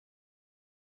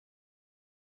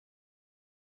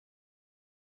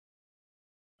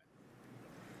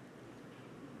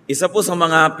Isa po sa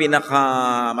mga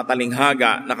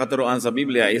pinakamatalighanga na katuruan sa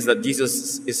Biblia is that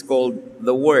Jesus is called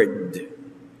the Word.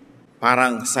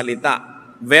 Parang salita,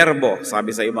 verbo,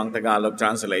 sabi sa ibang Tagalog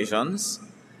translations,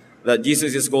 that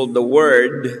Jesus is called the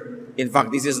Word. In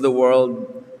fact, this is the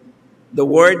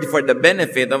Word for the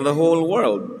benefit of the whole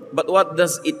world. But what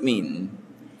does it mean?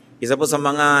 Isa po sa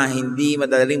mga hindi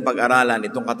madaling pag-aralan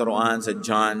itong katuruan sa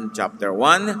John chapter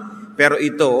 1, pero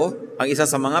ito ang isa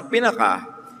sa mga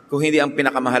kung hindi ang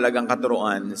pinakamahalagang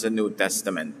katuruan sa New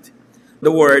Testament.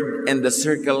 The Word and the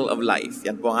Circle of Life.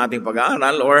 Yan po ang ating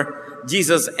pag-aaral, or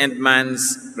Jesus and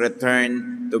man's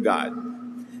return to God.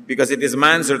 Because it is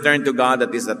man's return to God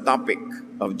that is the topic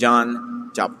of John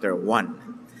chapter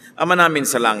 1. Ama namin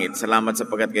sa langit, salamat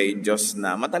sapagkat kayo Diyos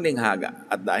na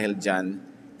matalinghaga, at dahil dyan,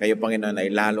 kayo Panginoon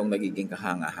ay lalong nagiging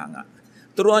kahanga-hanga.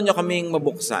 Turuan niyo kaming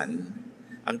mabuksan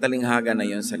ang talinghaga na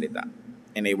iyong salita.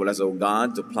 Enable us, O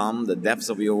God, to plumb the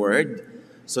depths of your word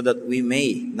so that we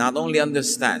may not only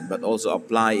understand but also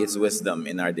apply its wisdom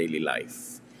in our daily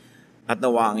life. At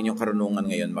nawa ang inyong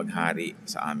karunungan ngayon maghari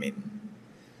sa amin.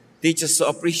 Teach us to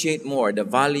appreciate more the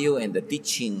value and the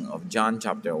teaching of John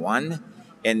chapter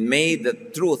 1, and may the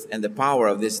truth and the power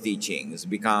of these teachings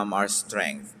become our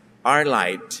strength, our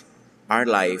light, our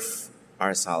life,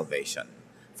 our salvation.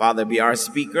 Father, be our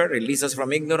speaker, release us from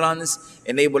ignorance,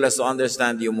 enable us to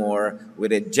understand you more. We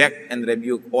reject and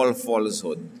rebuke all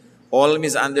falsehood, all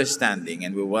misunderstanding,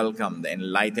 and we welcome the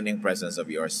enlightening presence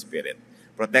of your Spirit.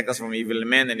 Protect us from evil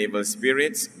men and evil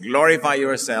spirits. Glorify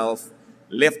yourself.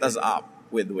 Lift us up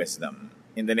with wisdom.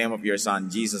 In the name of your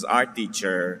Son, Jesus, our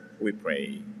teacher, we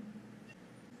pray.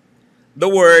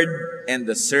 The Word and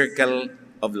the Circle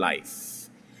of Life.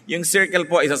 Yung circle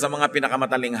po, isa sa mga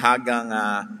pinakamatalighagaang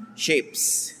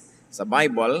shapes sa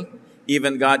Bible.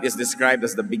 Even God is described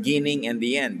as the beginning and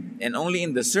the end. And only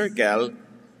in the circle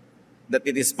that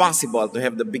it is possible to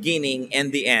have the beginning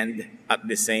and the end at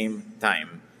the same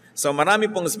time. So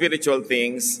marami pong spiritual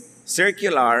things,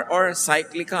 circular or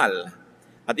cyclical.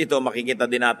 At ito makikita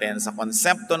din natin sa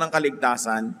konsepto ng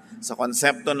kaligtasan, sa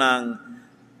konsepto ng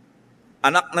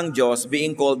anak ng Diyos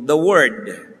being called the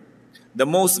Word. The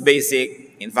most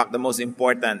basic, in fact, the most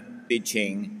important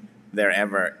teaching there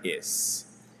ever is.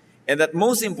 And that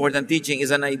most important teaching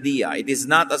is an idea. It is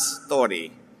not a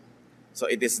story. So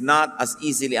it is not as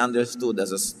easily understood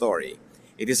as a story.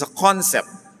 It is a concept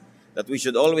that we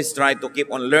should always try to keep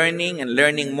on learning and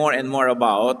learning more and more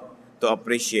about to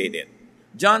appreciate it.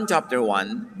 John chapter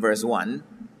 1, verse 1.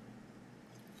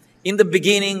 In the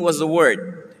beginning was the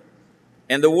Word,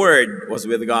 and the Word was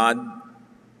with God,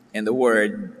 and the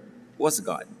Word was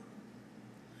God.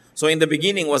 So in the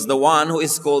beginning was the one who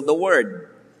is called the Word.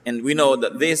 And we know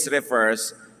that this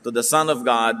refers to the Son of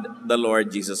God, the Lord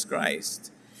Jesus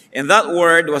Christ. And that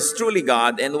Word was truly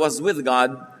God and was with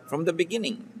God from the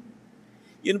beginning.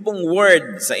 Yun pong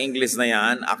word sa English na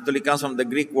yan actually comes from the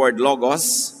Greek word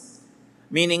logos,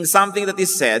 meaning something that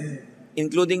is said,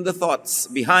 including the thoughts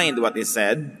behind what is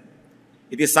said.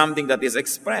 It is something that is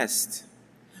expressed.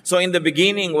 So in the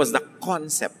beginning was the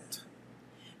concept.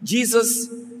 Jesus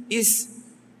is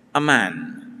a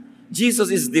man.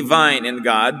 Jesus is divine and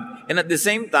God, and at the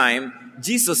same time,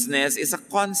 Jesusness is a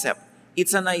concept.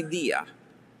 It's an idea.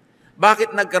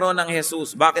 Bakit nagkaroon ng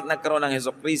Jesus? Bakit nagkaroon ng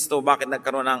Jesucristo? Bakit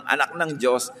nagkaroon ng anak ng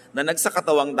Diyos na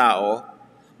nagsakatawang tao?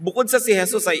 Bukod sa si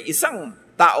Jesus ay isang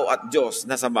tao at Diyos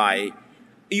na sabay,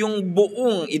 yung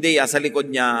buong ideya sa likod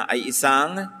niya ay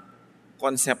isang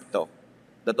konsepto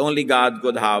that only God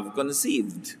could have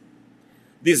conceived.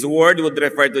 This word would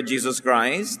refer to Jesus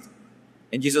Christ,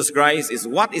 and Jesus Christ is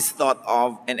what is thought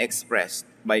of and expressed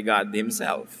by God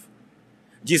Himself.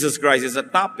 Jesus Christ is a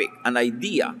topic, an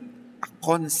idea, a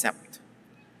concept.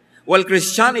 While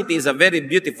Christianity is a very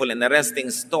beautiful and arresting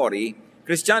story,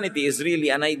 Christianity is really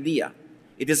an idea.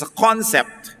 It is a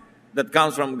concept that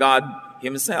comes from God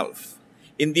Himself.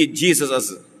 Indeed, Jesus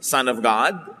as Son of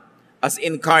God, as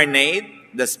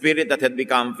incarnate, the Spirit that had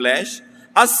become flesh,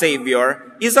 as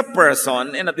Savior, is a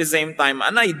person and at the same time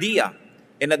an idea.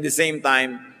 And at the same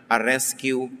time, a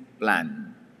rescue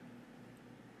plan.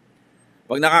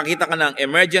 Pag nakakita ka ng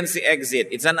emergency exit,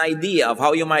 it's an idea of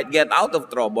how you might get out of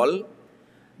trouble.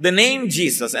 The name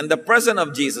Jesus and the person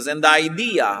of Jesus and the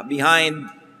idea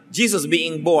behind Jesus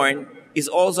being born is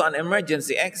also an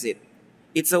emergency exit.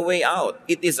 It's a way out.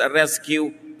 It is a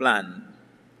rescue plan.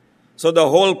 So the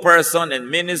whole person and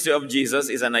ministry of Jesus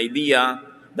is an idea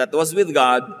that was with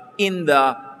God in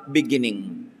the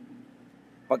beginning.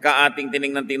 Pagka ating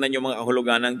tinignan-tingnan yung mga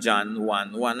kahulugan ng John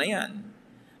 1:1 na yan.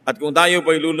 At kung tayo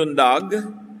po'y lulundag,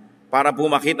 para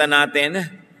po makita natin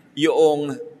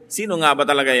yung sino nga ba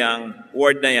talaga yung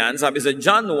word na yan, sabi sa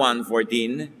John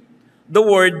 1:14, the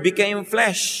Word became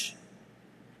flesh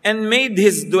and made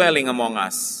His dwelling among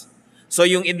us. So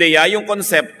yung ideya, yung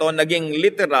konsepto, naging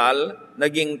literal,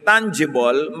 naging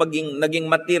tangible, naging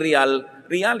material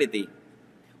reality.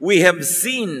 We have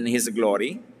seen His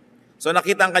glory. So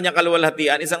nakita ang kanyang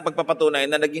kaluwalhatian, isang pagpapatunay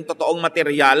na naging totoong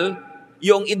material,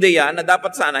 yung ideya na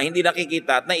dapat sana hindi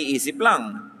nakikita at naiisip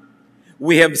lang.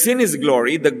 We have seen His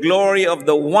glory, the glory of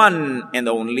the one and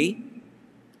only,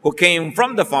 who came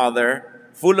from the Father,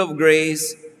 full of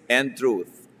grace and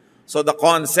truth. So the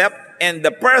concept and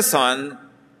the person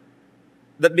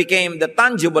that became the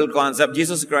tangible concept,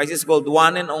 Jesus Christ, is called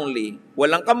one and only.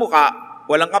 Walang kamuka,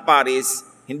 walang kaparis,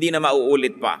 hindi na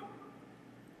mauulit pa.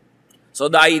 So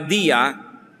the idea,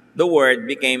 the Word,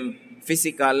 became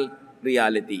physical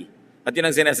reality. At yun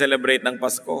ang sineselebrate ng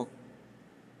Pasko.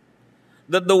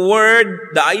 That the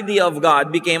Word, the idea of God,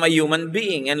 became a human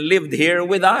being and lived here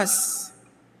with us.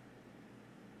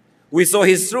 We saw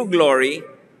His true glory,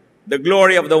 the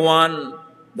glory of the one,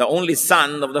 the only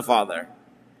Son of the Father.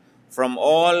 From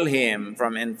Him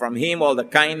all the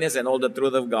kindness and all the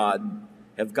truth of God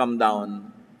have come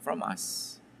down from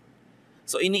us.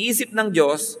 So iniisip ng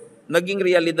Diyos, naging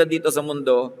realidad dito sa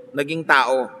mundo, naging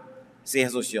tao, si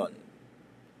Jesus yun.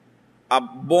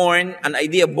 An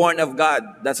idea born of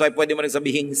God. That's why pwede mo rin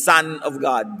sabihin, Son of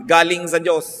God. Galing sa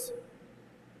Diyos.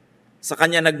 Sa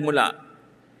Kanya nagmula.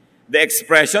 The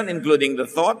expression, including the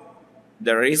thought,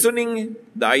 the reasoning,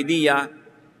 the idea,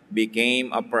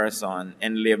 became a person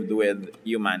and lived with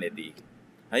humanity.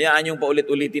 Hayaan yung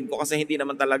paulit-ulitin ko kasi hindi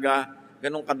naman talaga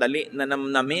ganun kadali na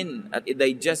namnamin at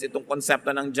i-digest itong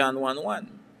konsepto ng John 1:1.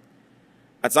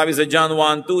 At sabi sa John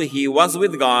 1:2, He was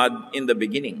with God in the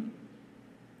beginning.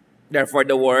 Therefore,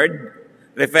 the Word,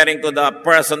 referring to the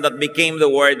person that became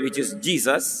the Word, which is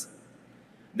Jesus,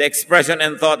 the expression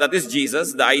and thought that is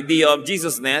Jesus, the idea of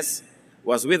Jesusness,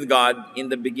 was with God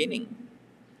in the beginning.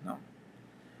 No?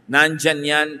 Nandyan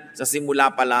yan sa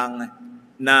simula pa lang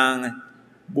ng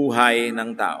buhay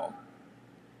ng tao.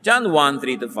 John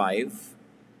 1:3-5,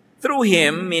 through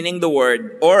Him, meaning the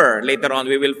Word, or later on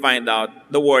we will find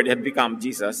out the Word had become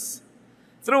Jesus.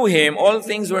 Through Him, all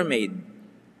things were made.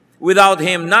 Without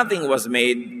Him, nothing was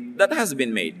made that has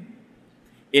been made.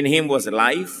 In Him was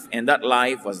life, and that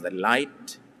life was the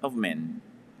light of men.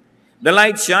 The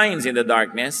light shines in the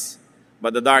darkness,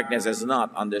 but the darkness has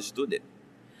not understood it.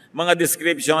 Mga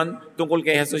description tungkol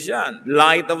kay Jesus yan.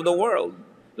 Light of the world.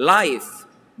 Life.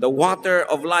 The water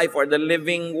of life or the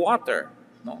living water.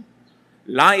 No?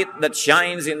 Light that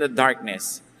shines in the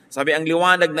darkness. Sabi, ang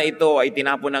liwanag na ito ay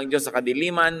tinapon ng Diyos sa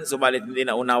kadiliman, subalit hindi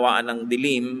na unawaan ng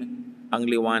dilim ang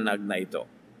liwanag na ito.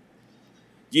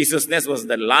 Jesusness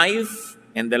was the life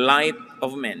and the light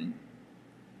of men.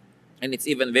 And it's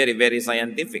even very, very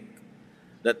scientific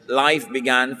that life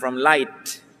began from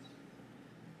light.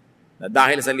 Na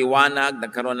dahil sa liwanag,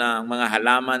 nagkaroon ng mga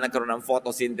halaman, nagkaroon ng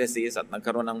photosynthesis at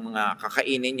nagkaroon ng mga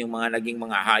kakainin, yung mga naging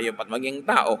mga hayop at maging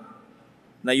tao.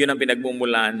 Na yun ang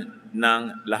pinagmumulan ng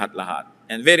lahat-lahat.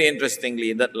 And very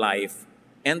interestingly, that life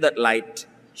and that light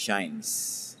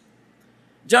shines.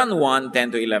 John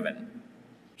 1:10-11.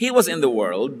 He was in the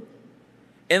world,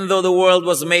 and though the world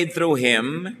was made through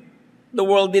Him, the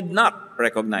world did not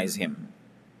recognize Him.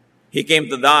 He came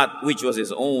to that which was His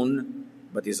own,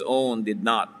 but His own did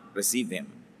not receive Him.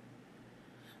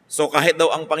 So kahit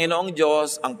daw ang Panginoong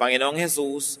Diyos, ang Panginoong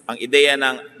Jesus, ang ideya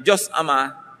ng Diyos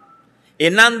Ama,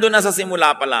 nando na sa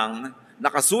simula pa lang,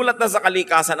 nakasulat na sa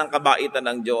kalikasan ng kabaitan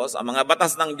ng Diyos, ang mga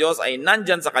batas ng Diyos ay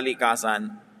nandyan sa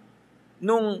kalikasan,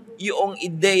 nung yung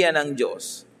ideya ng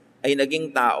Diyos ay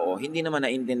naging tao, hindi naman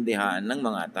naintindihan ng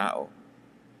mga tao.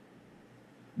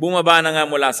 Bumaba na nga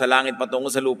mula sa langit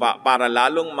patungo sa lupa para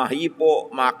lalong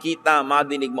mahipo, makita,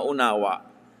 madinig, maunawa,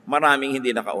 maraming hindi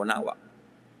nakaunawa.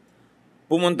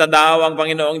 Pumunta daw ang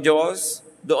Panginoong Diyos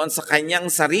doon sa kanyang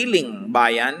sariling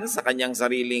bayan, sa kanyang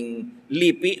sariling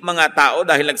lipi, mga tao,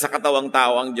 dahil nagsakatawang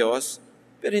tao ang Diyos,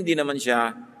 pero hindi naman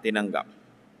siya tinanggap.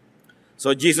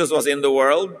 So Jesus was in the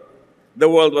world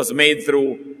was made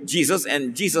through Jesus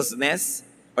and Jesusness,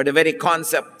 or the very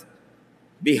concept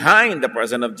behind the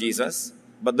person of Jesus,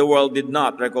 but the world did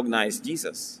not recognize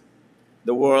Jesus.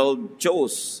 The world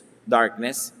chose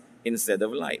darkness instead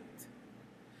of light.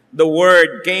 The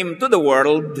Word came to the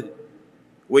world,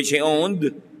 which He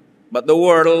owned, but the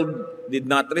world did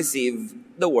not receive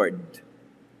the Word.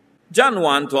 John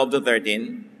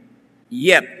 1:12-13,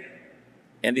 yet,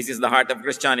 and this is the heart of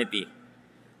Christianity,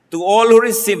 to all who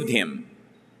received Him,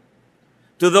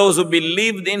 to those who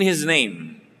believed in His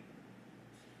name,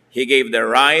 He gave the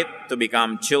right to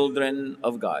become children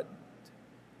of God.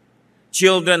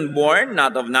 Children born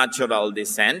not of natural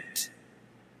descent,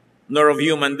 nor of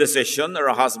human decision or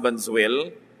a husband's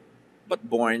will, but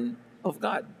born of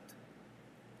God.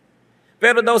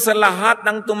 Pero daw sa lahat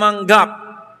ng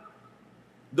tumanggap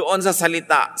doon sa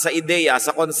salita, sa ideya,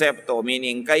 sa konsepto,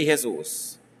 meaning kay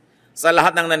Jesus, sa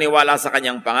lahat ng naniwala sa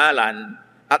kanyang pangalan,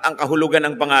 at ang kahulugan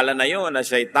ng pangalan na yun, na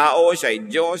siya'y tao, siya'y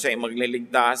Diyos, siya'y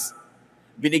magliligtas,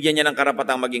 binigyan niya ng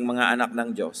karapatang maging mga anak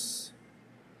ng Diyos.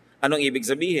 Anong ibig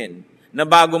sabihin? Na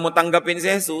bago mo tanggapin si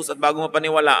Jesus at bago mo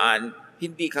paniwalaan,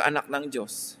 hindi ka anak ng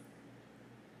Diyos.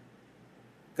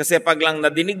 Kasi pag lang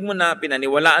nadinig mo na,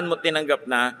 pinaniwalaan mo, tinanggap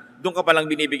na, doon ka palang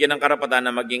binibigyan ng karapatan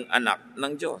na maging anak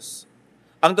ng Diyos.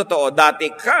 Ang totoo, dati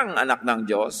kang anak ng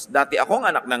Diyos, dati akong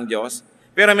anak ng Diyos,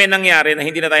 pero may nangyari na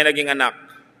hindi na tayo naging anak.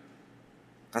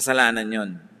 Kasalanan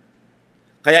yon.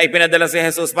 Kaya ipinadala si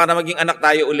Jesus para maging anak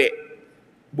tayo uli.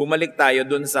 Bumalik tayo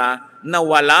dun sa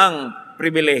nawalang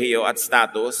pribilehiyo at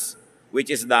status, which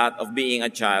is that of being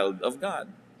a child of God.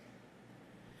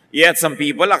 Yet some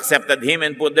people accepted Him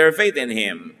and put their faith in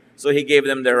Him. So He gave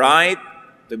them the right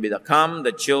to become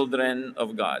the children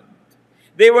of God.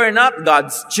 They were not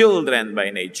God's children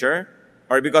by nature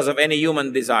or because of any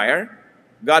human desire.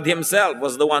 God Himself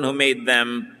was the one who made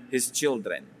them His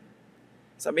children.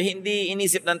 Sabi, hindi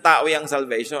inisip ng tao yung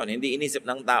salvation. Hindi inisip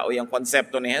ng tao yung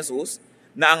konsepto ni Jesus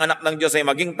na ang anak ng Diyos ay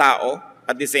maging tao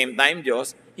at the same time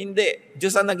Diyos. Hindi.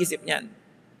 Diyos ang nag-isip niyan.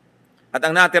 At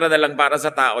ang natira na lang para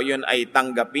sa tao, yun ay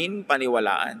tanggapin,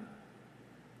 paniwalaan.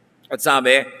 At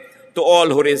sabi, to all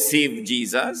who receive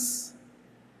Jesus,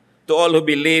 to all who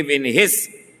believe in His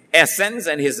essence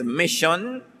and His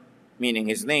mission, meaning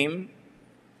His name,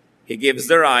 He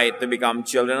gives the right to become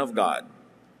children of God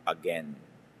again.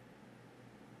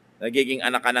 Nagiging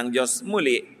anak ka ng Diyos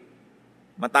muli,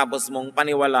 matapos mong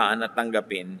paniwalaan at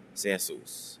tanggapin si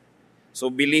Jesus. So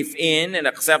belief in and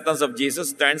acceptance of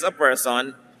Jesus turns a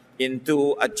person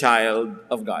into a child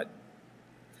of God.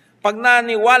 Pag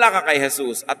naniwala ka kay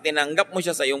Jesus at tinanggap mo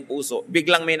siya sa iyong puso,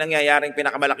 biglang may nangyayaring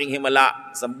pinakamalaking himala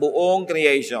sa buong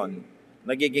creation.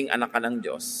 Nagiging anak ka ng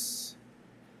Diyos.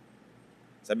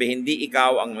 Sabi, hindi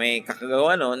ikaw ang may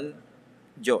kakagawa nun,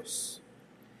 Diyos.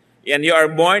 And you are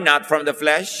born not from the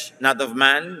flesh, not of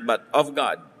man, but of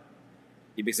God.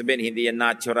 Ibig sabihin, hindi yan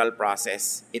natural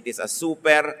process. It is a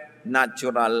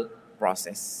supernatural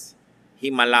process.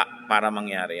 Himala para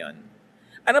mangyari yon.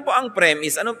 Ano po ang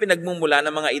premise? Anong pinagmumula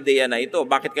ng mga ideya na ito?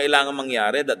 Bakit kailangan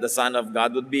mangyari that the Son of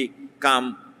God would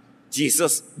become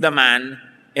Jesus, the man,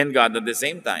 and God at the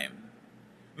same time?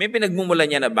 May pinagmumula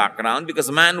niya na background because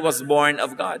man was born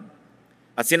of God.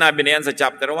 At sinabi na yan sa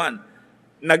chapter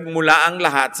 1. Nagmula ang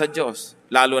lahat sa Diyos,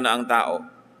 lalo na ang tao.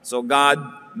 So God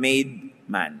made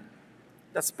man.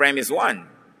 That's premise 1.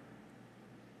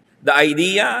 The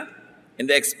idea and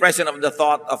the expression of the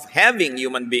thought of having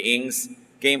human beings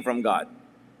came from God.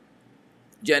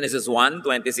 Genesis 1,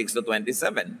 26 to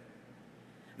 27.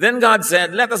 Then God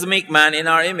said, let us make man in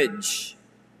our image,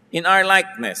 in our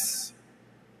likeness.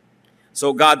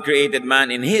 So God created man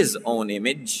in His own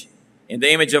image. In the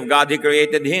image of God, He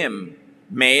created him.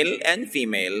 Male and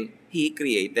female, He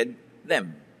created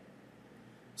them.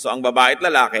 So ang babae at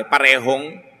lalaki,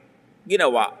 parehong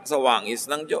ginawa sa wangis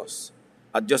ng Diyos.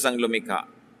 At Diyos ang lumikha.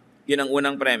 Yun ang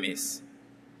unang premise.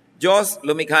 Diyos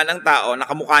lumikha ng tao,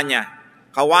 nakamukha niya.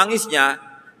 Kawangis niya,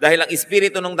 dahil ang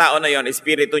espiritu ng tao na yon,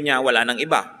 espiritu niya, wala nang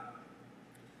iba.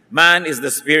 Man is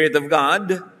the Spirit of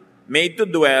God, made to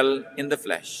dwell in the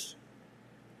flesh.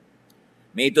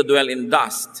 Made to dwell in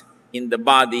dust, in the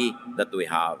body that we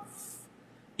have.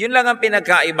 Yun lang ang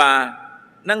pinagkaiba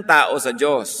ng tao sa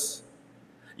Diyos.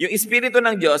 Yung espiritu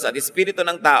ng Diyos at espiritu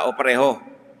ng tao pareho.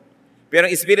 Pero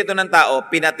ang espiritu ng tao,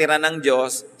 pinatira ng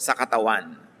Diyos sa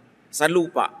katawan, sa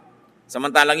lupa.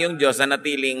 Samantalang yung Diyos na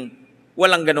natiling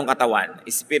walang ganong katawan.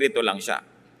 Espiritu lang siya.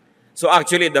 So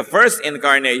actually, the first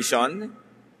incarnation,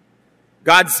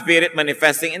 God's Spirit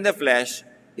manifesting in the flesh,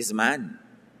 is man.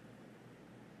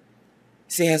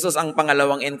 Si Jesus ang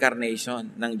pangalawang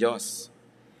incarnation ng Diyos.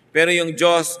 Pero yung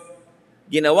Diyos,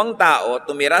 ginawang tao,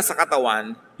 tumira sa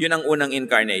katawan, yun ang unang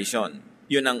incarnation.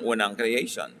 Yun ang unang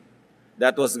creation.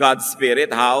 That was God's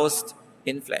Spirit housed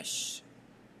in flesh.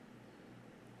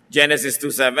 Genesis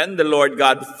 2:7, the Lord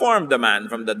God formed the man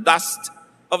from the dust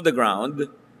of the ground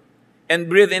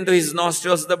and breathed into his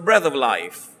nostrils the breath of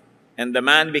life, and the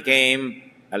man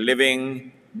became a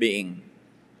living being.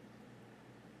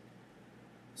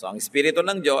 So ang Espiritu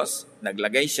ng Diyos,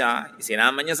 naglagay siya,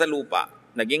 isinama niya sa lupa,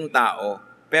 naging tao,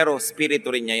 pero Espiritu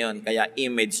rin niya yon, kaya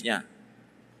image niya.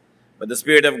 But the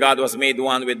Spirit of God was made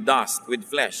one with dust, with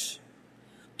flesh,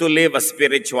 to live a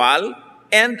spiritual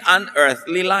and an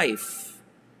earthly life.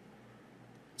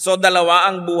 So dalawa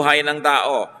ang buhay ng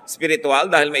tao. Spiritual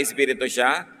dahil may espiritu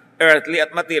siya, earthly at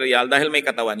material dahil may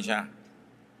katawan siya.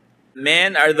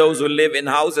 Men are those who live in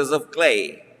houses of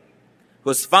clay,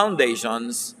 whose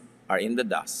foundations are in the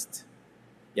dust.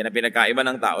 Yan ang pinagkaiba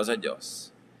ng tao sa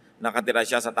Diyos. Nakatira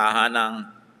siya sa tahanang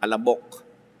alabok.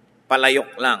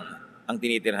 Palayok lang ang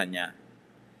tinitirhan niya.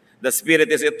 The spirit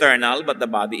is eternal, but the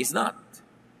body is not.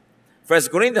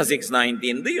 1 Corinthians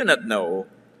 6:19, do you not know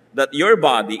that your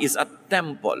body is a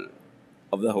temple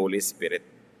of the Holy Spirit?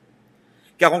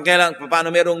 Kaya kung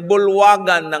paano merong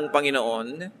bulwagan ng Panginoon,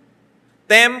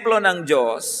 templo ng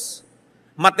Diyos,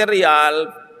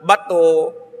 material,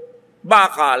 bato,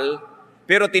 bakal,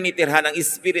 pero tinitirhan ng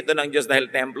Espiritu ng Diyos dahil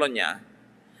templo niya.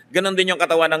 Ganon din yung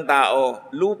katawan ng tao,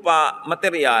 lupa,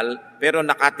 material, pero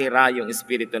nakatira yung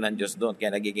Espiritu ng Diyos doon,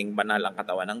 kaya nagiging banal ang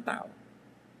katawan ng tao.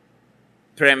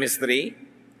 Premise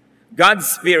 3, God's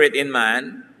Spirit in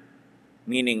man,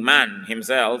 meaning man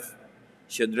himself,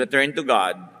 should return to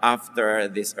God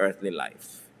after this earthly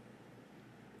life.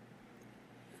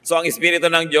 So ang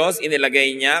Espiritu ng Diyos,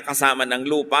 inilagay niya kasama ng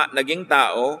lupa, naging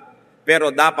tao,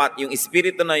 pero dapat yung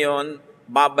Espiritu na yon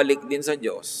babalik din sa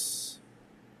Diyos.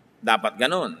 Dapat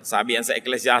ganun. Sabi yan sa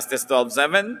Ecclesiastes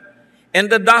 12:7,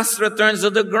 and the dust returns to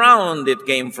the ground it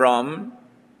came from,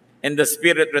 and the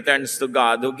Spirit returns to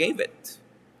God who gave it.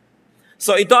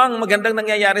 So ito ang magandang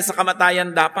nangyayari sa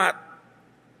kamatayan dapat.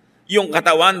 Yung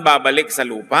katawan babalik sa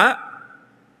lupa,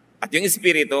 at yung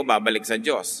Espiritu babalik sa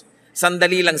Diyos.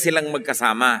 Sandali lang silang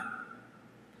magkasama.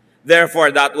 Therefore,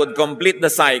 that would complete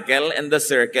the cycle and the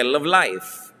circle of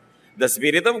life. The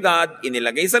Spirit of God,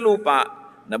 inilagay sa lupa,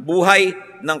 na buhay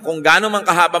ng kung gaano mang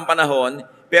kahabang panahon,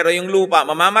 pero yung lupa,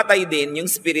 mamamatay din, yung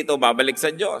Espiritu babalik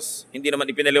sa Diyos. Hindi naman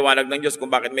ipinaliwanag ng Diyos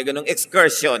kung bakit may ganung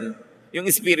excursion, yung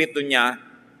Espiritu niya,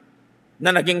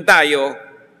 na naging tayo,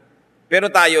 pero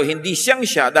tayo, hindi siyang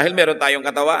siya dahil meron tayong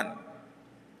katawan.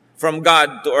 From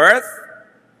God to earth,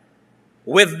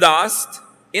 with dust,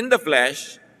 in the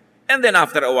flesh, and then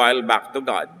after a while, back to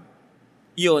God.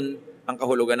 Yun ang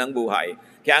kahulugan ng buhay.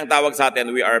 Kaya ang tawag sa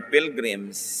atin, we are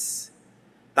pilgrims.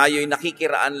 Tayo'y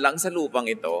nakikiraan lang sa lupang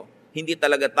ito. Hindi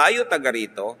talaga tayo taga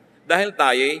rito dahil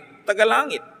tayo'y taga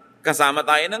langit. Kasama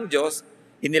tayo ng Diyos,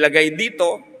 inilagay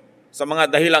dito sa mga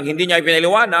dahilang hindi niya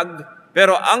ipinaliwanag,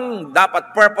 pero ang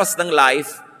dapat purpose ng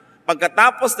life,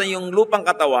 pagkatapos na yung lupang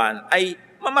katawan, ay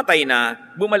mamatay na,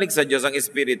 bumalik sa Diyos ang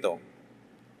Espiritu.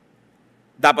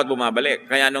 Dapat bumabalik.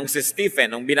 Kaya nung si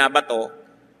Stephen, nung binabato,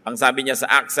 ang sabi niya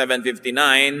sa Acts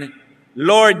 7:59,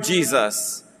 Lord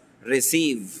Jesus,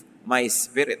 receive my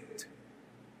spirit.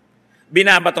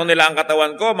 Binabato nila ang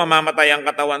katawan ko, mamamatay ang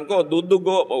katawan ko,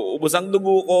 dudugo, uubos ang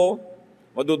dugo ko,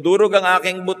 madudurog ang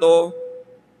aking buto,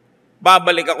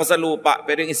 babalik ako sa lupa,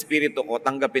 pero yung Espiritu ko,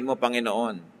 tanggapin mo,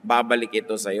 Panginoon, babalik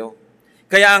ito sa iyo.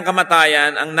 Kaya ang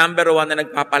kamatayan, ang number 1 na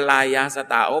nagpapalaya sa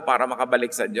tao para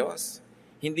makabalik sa Diyos.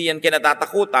 Hindi yan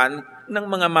kinatatakutan ng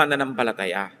mga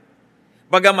mananampalataya.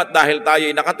 Bagamat dahil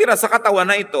tayo'y nakatira sa katawan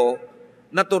na ito,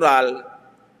 natural,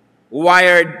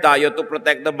 wired tayo to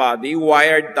protect the body,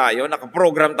 wired tayo,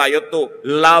 nakaprogram tayo to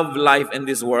love life in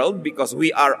this world because we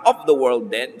are of the world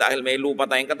din, dahil may lupa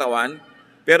tayong katawan.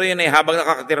 Pero yun ay habang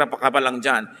nakakatira pa lang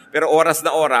dyan. Pero oras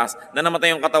na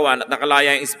namatay yung katawan at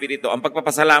nakalaya yung Espiritu, ang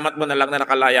pagpapasalamat mo na lang na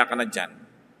nakalaya ka na dyan.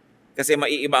 Kasi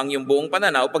maiiba ang yung buong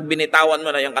pananaw pag binitawan mo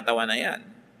na yung katawan na yan.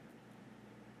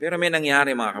 Pero may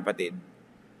nangyari mga kapatid.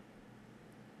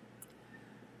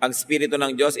 Ang Espiritu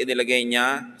ng Diyos, inilagay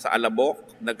niya sa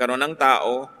alabok, nagkaroon ng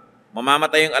tao,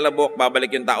 mamamatay yung alabok,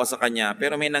 babalik yung tao sa kanya,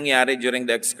 pero may nangyari during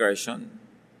the excursion.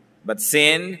 But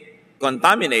sin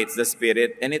contaminates the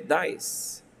spirit and it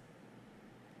dies.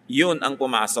 Yun ang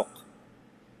pumasok.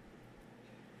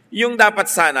 Yung dapat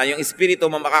sana, yung Espiritu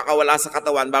makakawala sa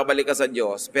katawan, babalik ka sa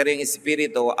Diyos, pero yung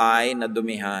Espiritu ay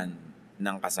nadumihan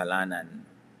ng kasalanan.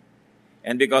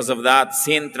 And because of that,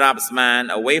 sin traps man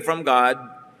away from God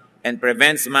and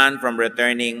prevents man from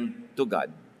returning to God.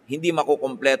 Hindi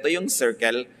makukumpleto yung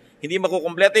circle, hindi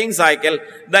makukumpleto yung cycle,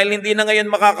 dahil hindi na ngayon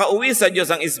makakauwi sa Diyos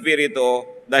ang Espiritu,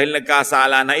 dahil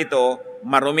nagkasala na ito,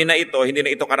 marumi na ito, hindi na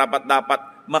ito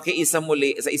karapat-dapat, makiisa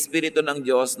muli sa Espiritu ng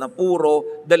Diyos na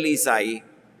puro, dalisay,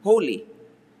 holy.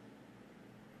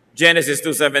 Genesis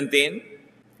 2:17,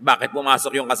 bakit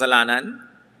pumasok yung kasalanan?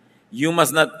 You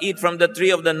must not eat from the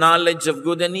tree of the knowledge of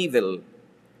good and evil,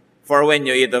 for when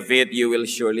you eat of it, you will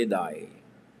surely die.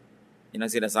 Yan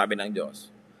ang sinasabi ng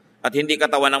Diyos. At hindi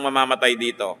katawan ang mamamatay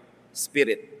dito,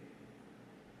 spirit.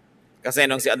 Kasi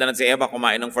nung si Adan at si Eva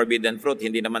kumain ng forbidden fruit,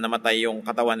 hindi naman namatay yung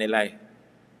katawan nila.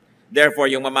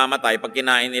 Therefore, yung mamamatay, pag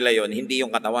kinain nila yon, hindi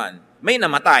yung katawan. May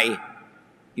namatay,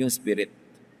 yung spirit.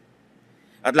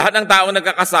 At lahat ng taong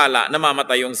nagkakasala,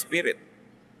 namamatay yung spirit.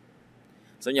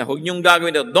 So niya, huwag niyong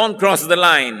gagawin ito. Don't cross the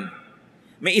line.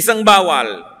 May isang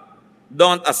bawal.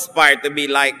 Don't aspire to be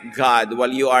like God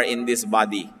while you are in this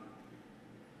body.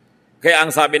 Kaya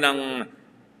ang sabi ng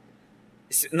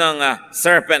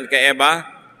serpent kay Eva,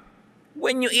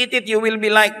 when you eat it, you will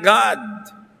be like God.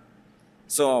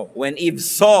 So, when Eve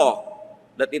saw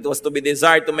that it was to be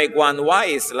desired to make one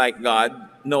wise like God,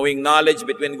 knowing knowledge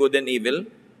between good and evil,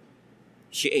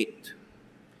 she ate.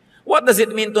 What does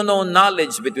it mean to know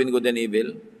knowledge between good and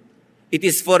evil? It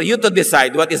is for you to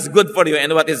decide what is good for you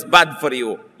and what is bad for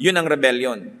you. Yun ang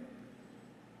rebellion.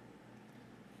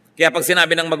 Kaya pag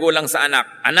sinabi ng magulang sa anak,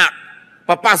 anak,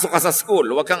 papasok ka sa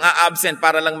school, huwag kang a-absent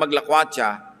para lang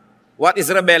maglakwatsa. What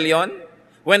is rebellion?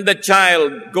 When the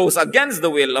child goes against the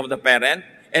will of the parent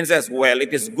and says, well,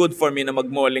 it is good for me na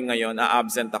magmoling ngayon,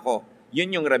 a-absent ako.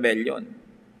 Yun yung rebellion.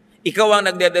 Ikaw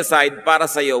ang nagde-decide para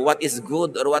sa'yo what is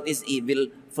good or what is evil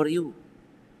for you.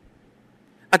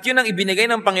 At yun ang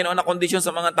ibinigay ng Panginoon na kondisyon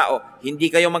sa mga tao.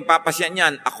 Hindi kayo magpapasya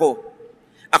niyan, ako.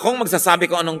 Akong magsasabi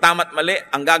kung anong tama at mali,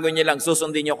 ang gagawin niyo lang,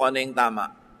 susundin niyo kung ano yung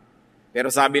tama. Pero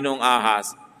sabi nung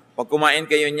ahas, pag kumain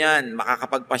kayo niyan,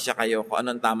 makakapagpasya kayo kung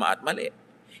anong tama at mali.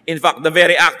 In fact, the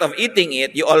very act of eating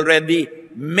it, you already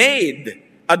made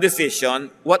a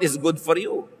decision what is good for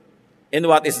you. And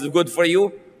what is good for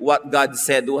you, what God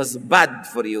said was bad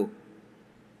for you.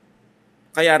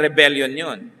 Kaya rebellion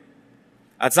yun.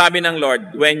 At sabi ng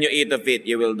Lord, when you eat of it,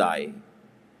 you will die.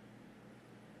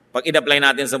 Pag in-apply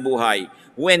natin sa buhay,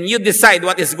 when you decide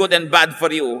what is good and bad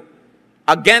for you,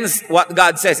 against what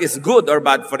God says is good or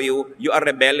bad for you, you are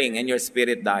rebelling and your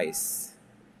spirit dies.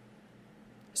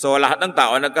 So lahat ng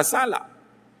tao nagkasala.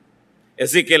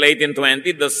 Ezekiel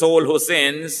 18:20, the soul who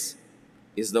sins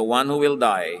is the one who will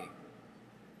die.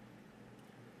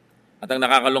 At ang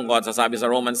nakakalungkot, sasabi sa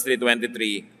Romans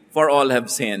 3:23, for all have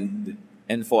sinned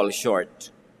and fall short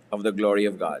of the glory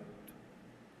of God.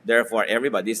 Therefore,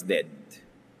 everybody is dead.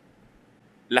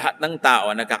 Lahat ng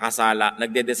tao nagkakasala,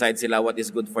 nagde-decide sila what is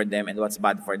good for them and what's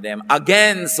bad for them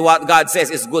against what God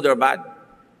says is good or bad.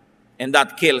 And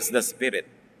that kills the spirit.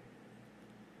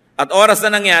 At oras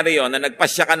na nangyari yon, na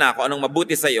nagpasya ka na kung anong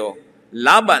mabuti sa'yo,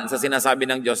 laban sa sinasabi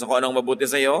ng Diyos kung anong mabuti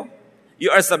sa'yo, you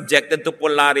are subjected to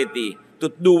polarity, to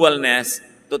dualness,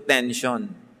 to tension.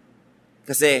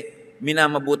 Kasi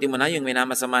minamabuti mo na yung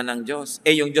minamasama ng Diyos.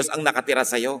 Yung Diyos ang nakatira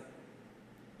sa'yo.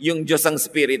 Yung Diyos ang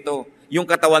spirito. Yung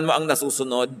katawan mo ang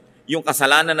nasusunod. Yung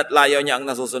kasalanan at layaw niya ang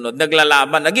nasusunod.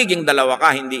 Naglalaban. Nagiging dalawa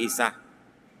ka, hindi isa.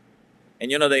 And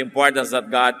you know the importance that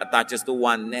God attaches to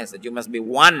oneness. That you must be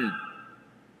one.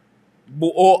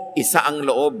 Buo, isa ang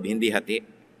loob, hindi hati.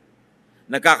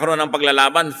 Nagkakaroon ng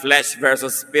paglalaban, flesh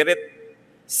versus spirit,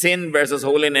 sin versus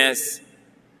holiness,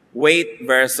 weight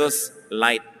versus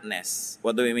lightness.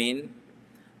 What do we mean?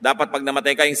 Dapat pag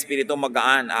namatay ka, yung spirito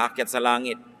magaan, aakyat sa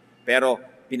langit. Pero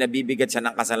pinabibigat siya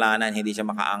ng kasalanan, hindi siya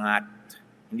makaangat.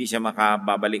 Hindi siya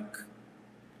makababalik.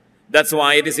 That's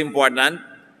why it is important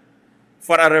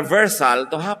for a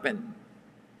reversal to happen.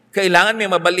 Kailangan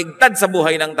may mabaligtad sa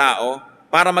buhay ng tao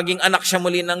para maging anak siya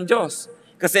muli ng Diyos.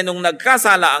 Kasi nung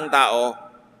nagkasala ang tao,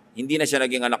 hindi na siya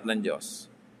naging anak ng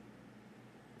Diyos.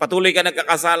 Patuloy ka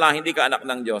nagkakasala, hindi ka anak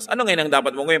ng Diyos. Ano ngayon ang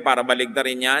dapat mo ngayon para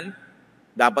baligtarin yan?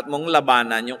 Dapat mong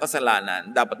labanan yung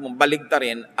kasalanan. Dapat mong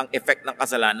baligtarin ang effect ng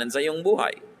kasalanan sa iyong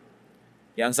buhay.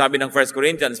 Yan sabi ng 1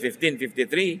 Corinthians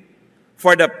 15:53,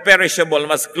 for the perishable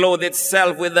must clothe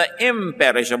itself with the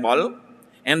imperishable,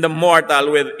 and the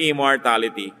mortal with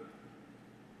immortality.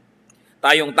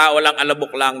 Tayong tao lang,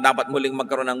 alabok lang, dapat muling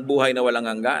magkaroon ng buhay na walang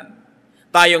hanggan.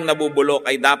 Tayong nabubulok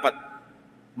ay dapat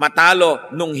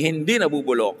matalo nung hindi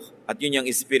nabubulok. At yun yung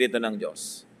espiritu ng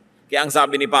Diyos. Kaya ang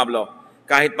sabi ni Pablo,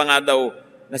 kahit pa nga daw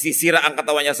nasisira ang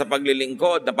katawan niya sa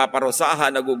paglilingkod,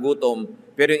 napaparusahan, nagugutom,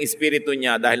 pero yung espiritu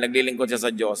niya, dahil naglilingkod siya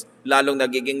sa Diyos, lalong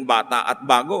nagiging bata at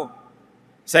bago.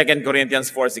 2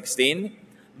 Corinthians 4:16,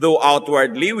 though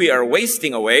outwardly we are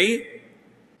wasting away,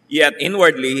 yet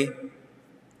inwardly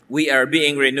we are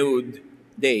being renewed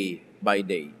day by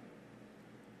day.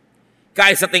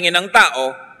 Kahit sa tingin ng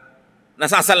tao,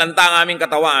 nasasalanta ang aming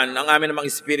katawan, ang aming namang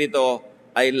espiritu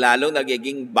ay lalong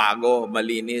nagiging bago,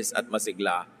 malinis at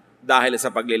masigla dahil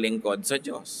sa paglilingkod sa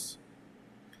Diyos.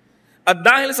 At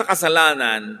dahil sa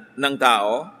kasalanan ng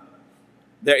tao,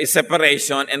 there is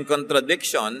separation and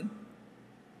contradiction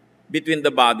between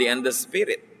the body and the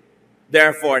spirit.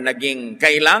 Therefore, naging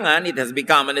kailangan, it has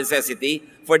become a necessity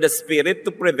for the spirit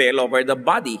to prevail over the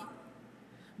body.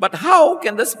 But how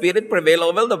can the spirit prevail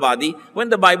over the body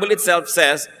when the Bible itself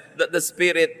says that the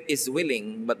spirit is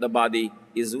willing but the body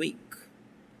is weak?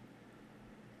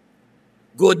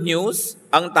 Good news,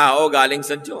 ang tao galing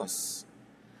sa Diyos.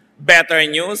 Better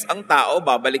news, ang tao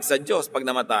babalik sa Diyos pag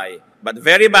namatay. But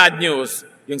very bad news,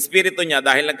 yung spirito niya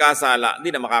dahil nagkasala,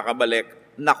 hindi na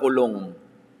makakabalik, nakulong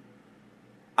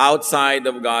outside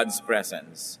of God's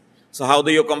presence. So how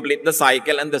do you complete the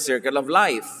cycle and the circle of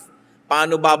life?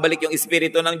 Paano babalik yung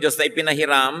espiritu ng Diyos na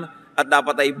ipinahiram at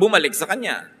dapat ay bumalik sa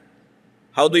Kanya?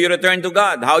 How do you return to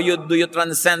God? How do you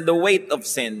transcend the weight of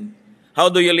sin?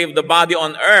 How do you leave the body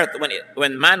on earth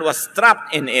when man was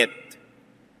trapped in it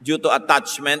due to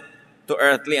attachment to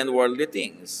earthly and worldly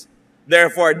things?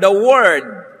 Therefore, the Word,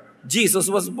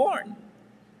 Jesus was born.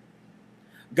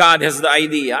 God has the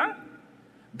idea.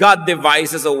 God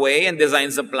devises a way and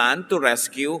designs a plan to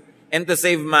rescue and to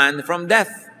save man from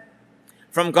death,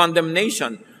 from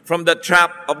condemnation, from the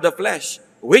trap of the flesh,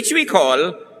 which we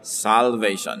call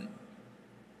salvation.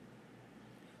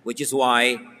 Which is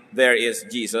why there is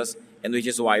Jesus and which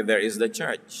is why there is the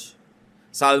church.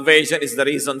 Salvation is the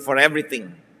reason for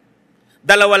everything.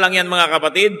 Dalawa lang yan mga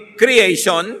kapatid,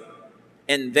 creation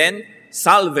and then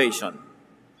salvation.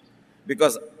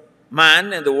 Because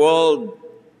man and the world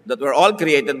that were all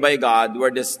created by God were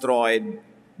destroyed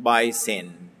by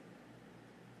sin.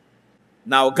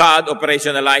 Now God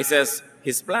operationalizes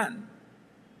His plan.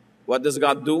 What does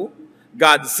God do?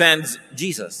 God sends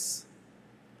Jesus.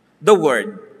 The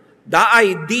Word, the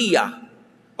idea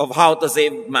of how to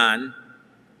save man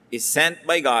is sent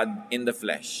by God in the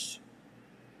flesh.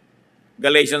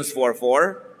 Galatians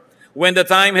 4:4, when the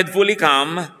time had fully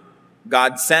come,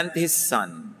 God sent His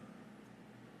Son.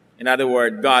 In other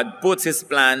words, God puts His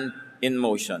plan in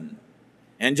motion.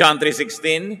 And John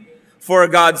 3:16, for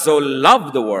God so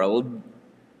loved the world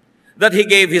that He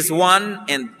gave His one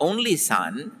and only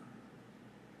Son,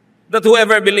 that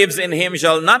whoever believes in Him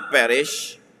shall not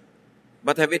perish,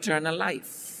 but have eternal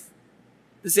life.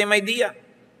 The same idea.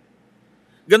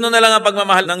 Ganun na lang ang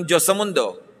pagmamahal ng Diyos sa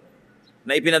mundo,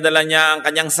 na ipinadala niya ang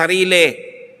kanyang sarili,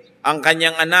 ang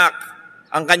kanyang anak,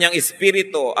 ang kanyang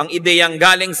espiritu, ang ideyang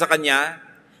galing sa kanya,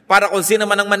 para kung sino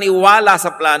man ang maniwala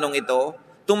sa planong ito,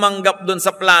 tumanggap dun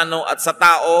sa plano at sa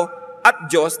tao at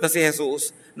Diyos na si Jesus,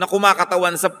 na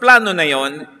kumakatawan sa plano na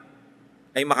yon,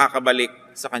 ay makakabalik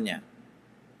sa kanya.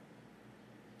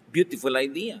 Beautiful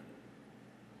idea.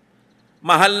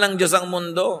 Mahal ng Diyos ang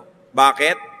mundo.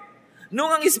 Bakit?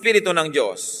 Noong ang Espiritu ng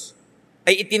Diyos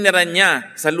ay itiniran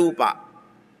niya sa lupa.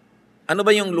 Ano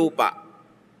ba yung lupa?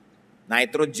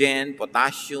 Nitrogen,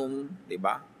 potassium, di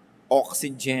ba?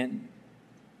 Oxygen,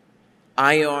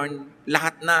 iron,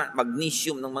 lahat na,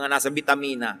 magnesium ng mga nasa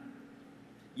vitamina.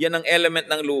 Yan ang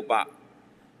element ng lupa.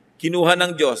 Kinuha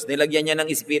ng Diyos, nilagyan niya ng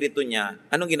Espiritu niya.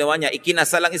 Anong ginawa niya?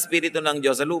 Ikinasal ang Espiritu ng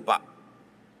Diyos sa lupa.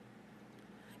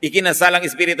 Ikinasal ang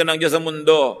Espiritu ng Diyos sa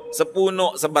mundo, sa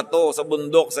puno, sa bato, sa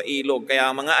bundok, sa ilog.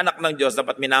 Kaya ang mga anak ng Diyos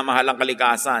dapat minamahal ang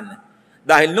kalikasan.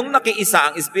 Dahil nung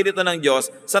nakiisa ang Espiritu ng Diyos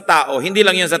sa tao, hindi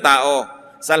lang yun sa tao,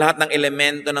 sa lahat ng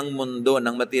elemento ng mundo,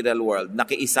 ng material world,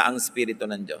 nakiisa ang Espiritu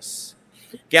ng Diyos.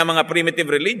 Kaya mga primitive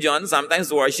religion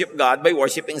sometimes worship God by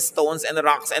worshiping stones and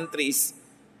rocks and trees.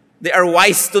 They are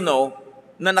wise to know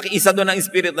na nakiisa doon ang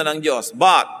Espiritu ng Diyos.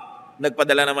 But,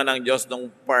 nagpadala naman ng Diyos ng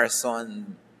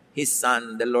person, His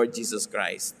Son, the Lord Jesus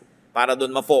Christ, para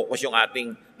doon ma-focus yung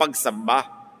ating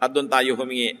pagsamba at doon tayo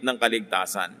humingi ng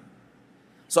kaligtasan.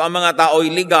 So ang mga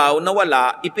tao'y ligaw na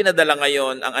wala, ipinadala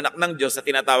ngayon ang anak ng Diyos na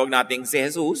tinatawag nating si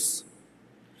Jesus,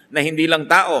 na hindi lang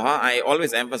tao, I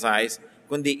always emphasize,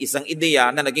 kundi isang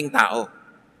ideya na naging tao.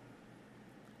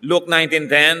 Luke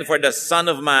 19:10, for the Son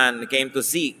of Man came to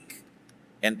seek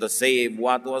and to save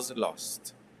what was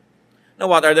lost.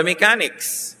 Now what are the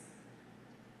mechanics?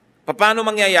 Paano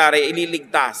mangyayari?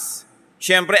 Ililigtas.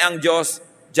 Siyempre, ang Diyos,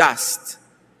 just.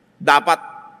 Dapat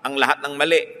ang lahat ng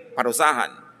mali,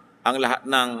 parusahan. Ang lahat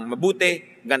ng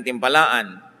mabuti,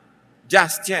 gantimpalaan.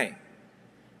 Just siya.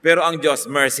 Pero ang Diyos,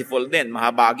 merciful din,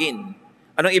 mahabagin.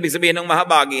 Anong ibig sabihin ng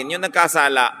mahabagin? Yung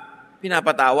nagkasala,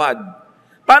 pinapatawad.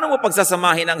 Paano mo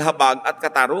pagsasamahin ang habag at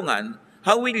katarungan?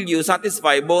 How will you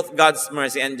satisfy both God's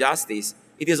mercy and justice?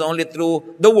 It is only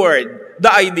through the Word,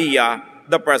 the idea,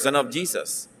 the person of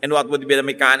Jesus. And what would be the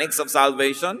mechanics of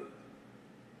salvation?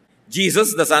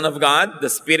 Jesus, the Son of God, the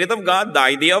Spirit of God, the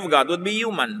idea of God would be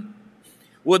human.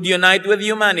 Would unite with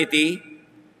humanity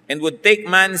and would take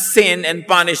man's sin and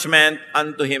punishment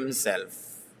unto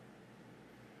himself.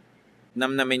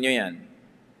 Namnamin nyo yan.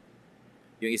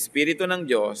 Yung Espiritu ng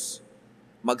Diyos,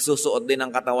 magsusuot din ng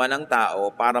katawan ng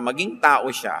tao para maging tao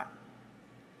siya.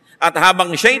 At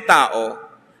habang siya'y tao,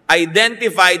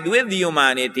 identified with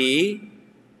humanity,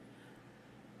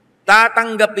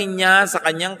 tatanggapin niya sa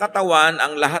kanyang katawan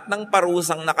ang lahat ng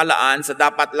parusang nakalaan sa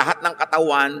dapat lahat ng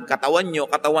katawan nyo,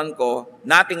 katawan ko,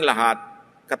 nating lahat,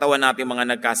 katawan nating mga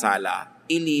nagkasala,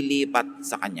 ililipat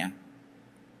sa kanya.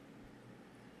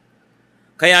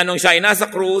 Kaya nung siya ay nasa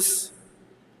krus,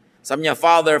 Sabi niya,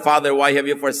 Father, Father, why have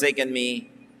you forsaken me?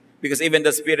 Because even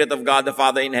the Spirit of God, the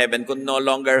Father in heaven, could no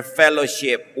longer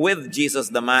fellowship with Jesus,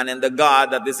 the man, and the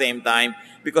God at the same time,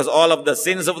 because all of the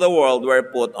sins of the world were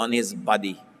put on His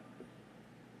body.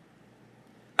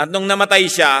 At nung namatay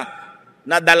siya,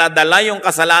 nadala-dala yung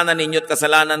kasalanan ninyo at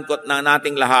kasalanan ko na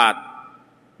nating lahat,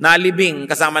 nalibing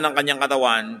kasama ng kanyang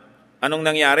katawan. Anong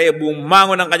nangyari?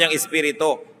 Bumangon ng kanyang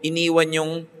espiritu, iniwan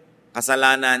yung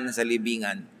kasalanan sa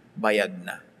libingan, bayad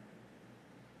na.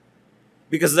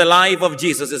 Because the life of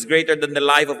Jesus is greater than the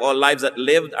life of all lives that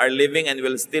lived, are living, and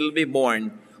will still be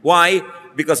born. Why?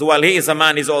 Because while He is a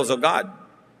man, He is also God.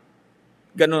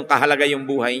 Ganun kahalaga yung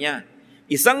buhay niya.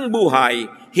 Isang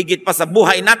buhay, higit pa sa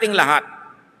buhay nating lahat.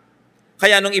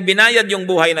 Kaya nung ibinayad yung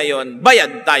buhay na yon,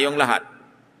 bayad tayong lahat.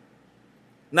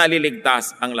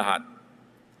 Naliligtas ang lahat.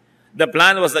 The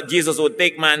plan was that Jesus would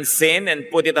take man's sin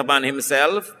and put it upon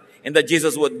Himself, and that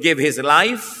Jesus would give His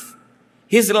life,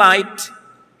 His light,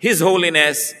 His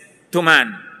holiness to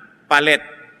man. Palit.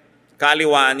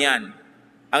 Kaliwaan yan.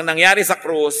 Ang nangyari sa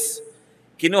krus,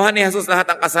 kinuha ni Jesus lahat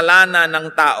ang kasalanan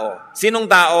ng tao. Sinong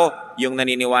tao? Yung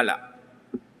naniniwala.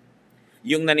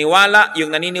 Yung naniniwala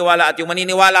at yung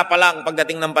maniniwala pa lang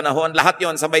pagdating ng panahon, lahat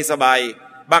yon sabay-sabay.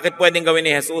 Bakit pwedeng gawin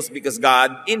ni Jesus? Because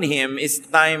God in Him is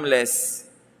timeless.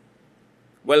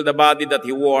 Well, the body that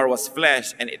He wore was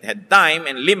flesh, and it had time,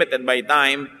 and limited by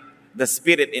time. The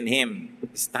Spirit in Him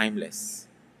is timeless.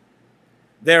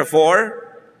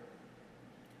 Therefore,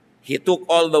 He took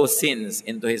all those sins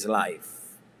into His life.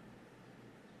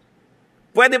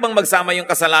 Pwede bang magsama yung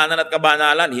kasalanan at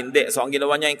kabanalan? Hindi. So ang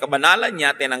ginawa niya, yung kabanalan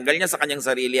niya, tinanggal niya sa kanyang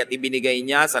sarili at ibinigay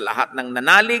niya sa lahat ng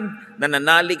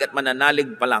nananalig at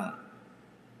mananalig pa lang.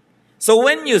 So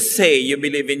when you say you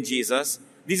believe in Jesus,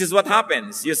 this is what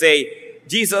happens. You say,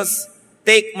 Jesus,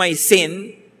 take my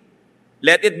sin,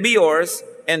 let it be yours,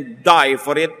 and die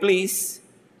for it, please.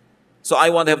 So I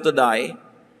won't have to die.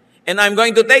 And I'm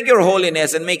going to take your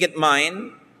holiness and make it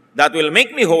mine. That will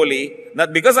make me holy,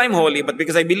 not because I'm holy, but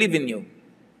because I believe in you.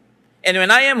 And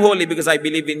when I am holy because I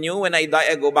believe in you, when I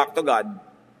die, I go back to God.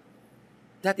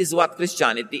 That is what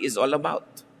Christianity is all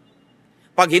about.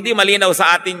 Pag hindi malinaw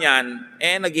sa atin yan,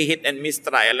 nag-hit and miss,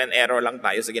 trial and error lang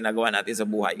tayo sa ginagawa natin sa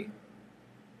buhay.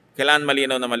 Kailangan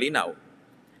malinaw na malinaw.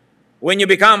 When you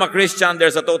become a Christian,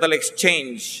 there's a total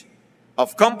exchange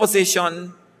of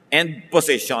composition and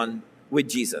position with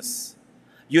Jesus.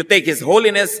 You take His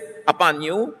holiness upon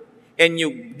you, and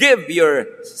you give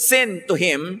your sin to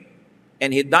Him,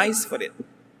 and He dies for it.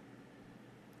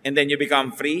 And then you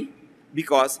become free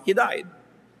because He died.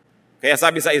 Kaya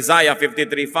sabi sa Isaiah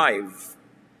 53:5,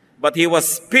 but He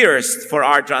was pierced for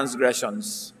our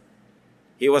transgressions.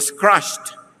 He was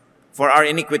crushed for our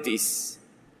iniquities.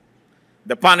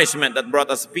 The punishment that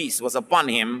brought us peace was upon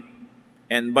Him,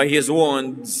 and by His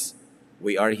wounds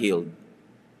we are healed.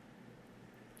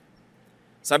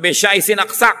 Sabi, siya ay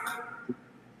sinaksak,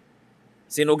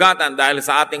 sinugatan dahil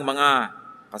sa ating mga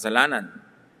kasalanan.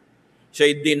 Siya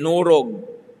ay dinurog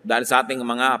dahil sa ating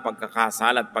mga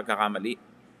pagkakasala at pagkakamali.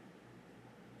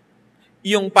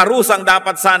 Yung parusang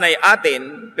dapat sana'y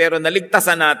atin, pero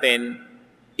naligtasan natin,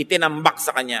 itinambak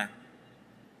sa Kanya.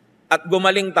 At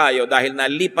gumaling tayo dahil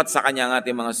nalipat sa Kanya ang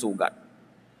ating mga sugat.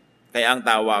 Kaya ang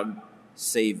tawag,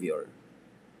 Savior.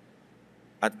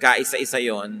 At kaisa-isa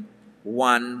yon,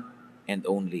 one and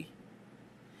only.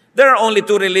 There are only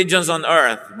two religions on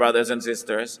earth, brothers and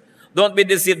sisters. Don't be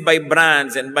deceived by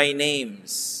brands and by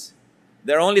names.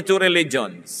 There are only two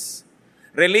religions.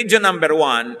 Religion number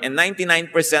one, and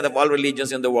 99% of all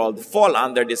religions in the world fall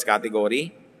under this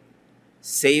category.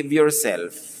 Save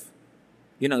yourself.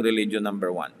 Yun ang religion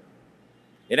number one.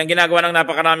 Yan ang ginagawa ng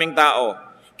napakaraming tao.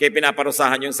 Kaya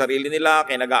pinaparusahan yung sarili nila,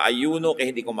 kaya nag-aayuno,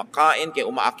 kaya hindi kumakain, kaya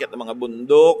umaakyat ng mga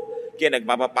bundok, kaya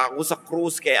nagpapapako sa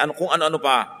krus, kaya kung ano-ano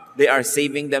pa. They are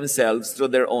saving themselves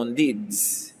through their own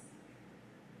deeds.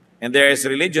 And there is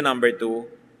religion number two,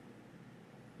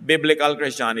 biblical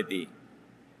Christianity.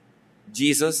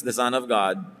 Jesus, the Son of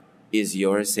God, is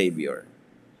your Savior.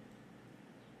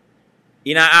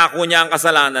 Inaako niya ang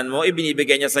kasalanan mo,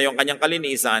 ibinibigay niya sa iyo ang kanyang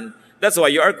kalinisan. That's why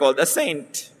you are called a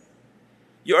saint.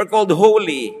 You are called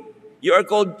holy. You are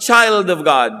called child of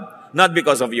God, not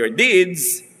because of your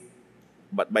deeds,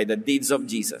 but by the deeds of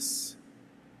Jesus.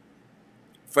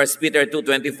 1 Peter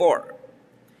 2:24.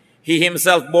 He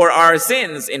Himself bore our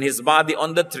sins in His body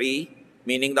on the tree,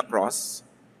 meaning the cross,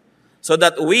 so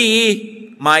that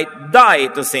we might die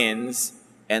to sins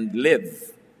and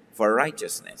live for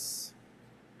righteousness.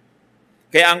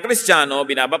 Kaya ang Kristiyano,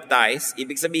 binabaptize,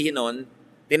 ibig sabihin nun,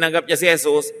 tinanggap niya si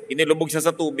Jesus, inilubog siya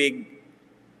sa tubig,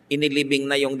 inilibing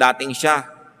na yung dating siya.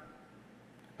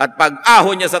 At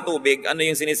pag-ahon niya sa tubig, ano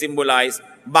yung sinisimbolize?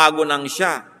 Bago nang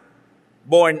siya.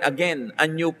 Born again, a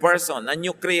new person, a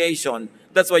new creation.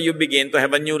 That's why you begin to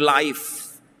have a new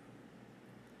life.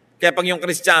 Kaya pag yung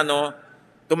Kristiyano,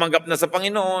 tumanggap na sa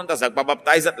Panginoon, tapos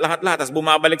nagpabaptize at lahat-lahat, tapos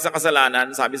bumabalik sa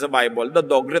kasalanan, sabi sa Bible, the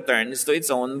dog returns to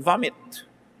its own vomit.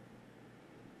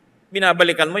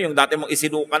 Binabalikan mo yung dati mong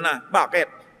isinuka na. Bakit?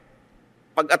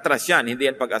 Pag-atras yan, hindi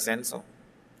yan pag-asenso.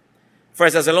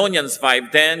 1 Thessalonians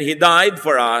 5:10, He died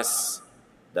for us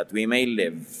that we may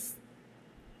live.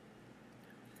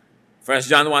 1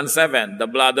 John 1:7, the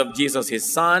blood of Jesus, His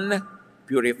Son,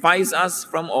 purifies us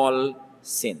from all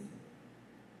sin.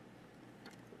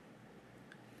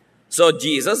 So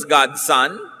Jesus, God's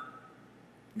Son,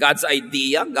 God's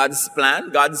idea, God's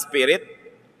plan, God's Spirit,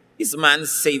 is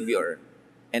man's Savior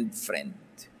and friend.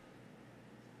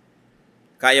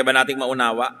 Kaya ba nating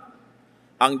maunawa?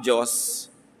 Ang Diyos,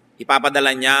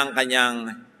 ipapadala niya ang kanyang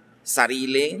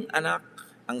sariling anak,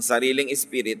 ang sariling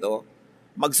espiritu,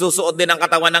 magsusuot din ang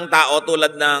katawan ng tao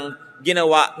tulad ng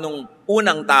ginawa nung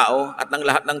unang tao at ng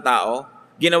lahat ng tao.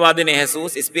 Ginawa din ni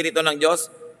Jesus, espiritu ng Diyos,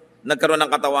 nagkaroon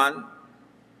ng katawan.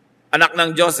 Anak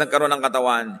ng Diyos, nagkaroon ng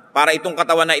katawan. Para itong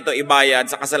katawan na ito ibayad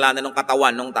sa kasalanan ng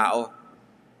katawan ng tao.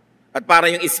 At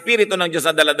para yung espiritu ng Diyos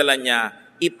na daladala niya,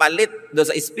 ipalit doon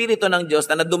sa espiritu ng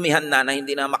Diyos na nadumihan na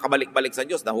hindi na makabalik-balik sa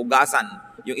Diyos, nahugasan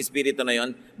yung espiritu na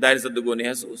yon dahil sa dugo ni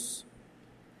Jesus.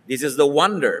 This is the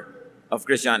wonder of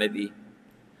Christianity.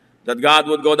 That God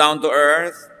would go down to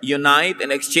earth, unite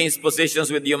and exchange positions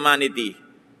with humanity,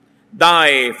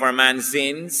 die for man's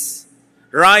sins,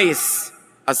 rise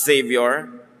as Savior,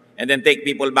 and then take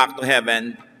people back to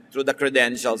heaven through the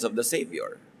credentials of the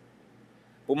Savior.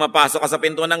 Pumapasok ka sa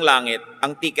pinto ng langit,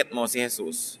 ang ticket mo si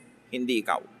Jesus, hindi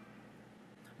ikaw.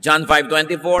 John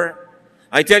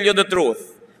 5:24, I tell you the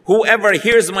truth, whoever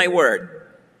hears my word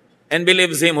and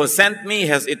believes Him who sent me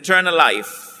has eternal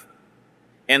life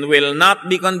and will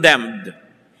not be condemned.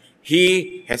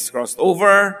 He has crossed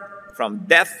over from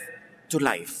death to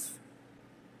life.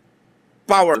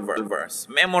 Powerful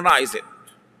verse. Memorize it.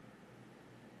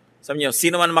 Sabi niyo,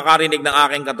 sino man makarinig ng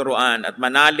aking katuruan at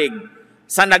manalig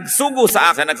sa nagsugo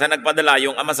sa akin, sa nagpadala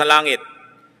yung Ama sa langit,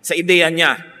 sa ideya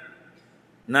niya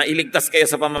na iligtas kayo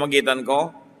sa pamamagitan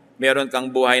ko, meron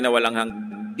kang buhay na walang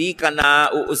hanggan. Di ka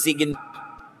na uusigin.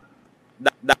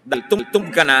 Tumtub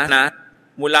ka na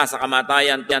mula sa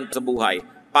kamatayan sa buhay.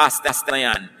 Past na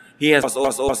yan. He has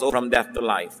crossed over from death to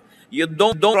life. You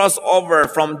don't cross over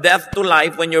from death to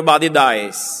life when your body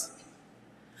dies.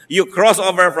 You cross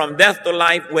over from death to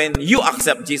life when you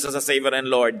accept Jesus as Savior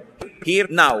and Lord. Here,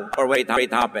 now, or wait,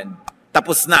 it happened.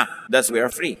 Tapos na. Thus we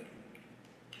are free.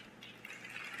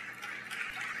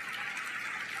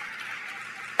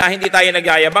 Hindi tayo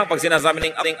nagyayabang pag sinasabi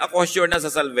ng ating ako sure na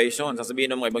sa salvation.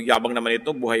 Sasabihin mo, magyabang naman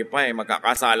ito, buhay pa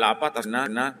magkakasala pa, tas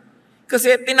na.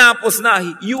 Kasi tinapos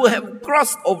na, you have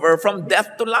crossed over from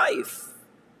death to life.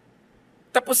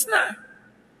 Tapos na.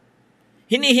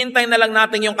 Hinihintay na lang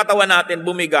natin yung katawan natin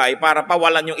bumigay para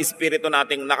pawalan yung espiritu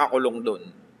nating nakakulong doon.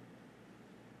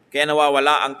 Kaya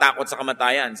nawawala ang takot sa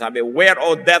kamatayan. Sabi, where,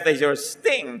 O death, is your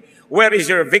sting? Where is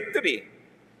your victory?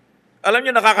 Alam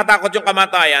nyo, nakakatakot yung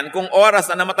kamatayan kung oras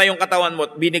na namatay yung katawan mo,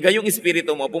 binigay yung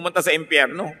espiritu mo, pumunta sa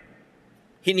impyerno.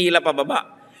 Hinila pa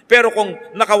baba. Pero kung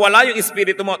nakawala yung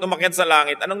espiritu mo at umakyat sa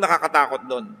langit, anong nakakatakot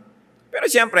doon? Pero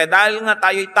siyempre, dahil nga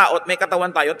tayo'y tao at may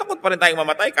katawan tayo, takot pa rin tayong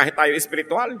mamatay kahit tayo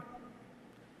espiritual.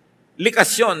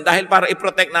 Likas yun dahil para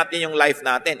i-protect natin yung life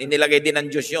natin. Inilagay din ng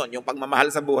Diyos yun, yung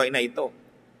pagmamahal sa buhay na ito.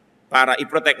 Para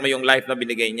i-protect mo yung life na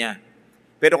binigay niya.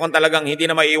 Pero kung talagang hindi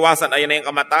na maiiwasan, ayan na yung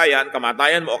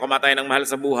kamatayan mo o kamatayan ng mahal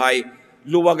sa buhay,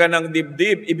 luwagan ng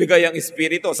dibdib, ibigay ang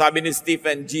espiritu. Sabi ni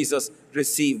Stephen, Jesus,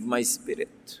 receive my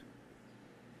spirit.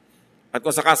 At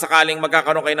kung sakasakaling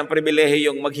magkakaroon kayo ng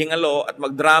pribilehiyong maghingalo at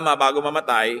magdrama bago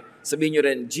mamatay, sabihin nyo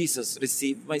rin, Jesus,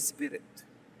 receive my spirit.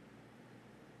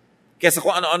 Kesa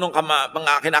kung ano-anong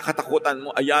mga kinakatakutan mo,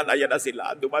 ayan na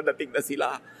sila, dumadating na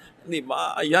sila. Di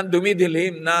ba? Ayan,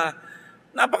 dumidilim na.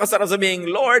 Napakasarap sabihin,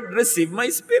 Lord, receive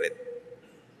my spirit.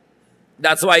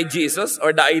 That's why Jesus,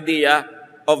 or the idea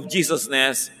of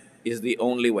Jesusness, is the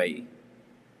only way.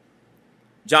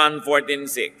 John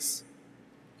 14:6.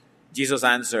 Jesus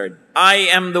answered,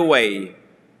 I am the way,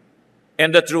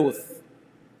 and the truth,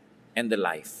 and the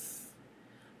life.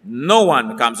 No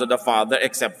one comes to the Father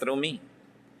except through me.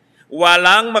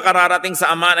 Walang makararating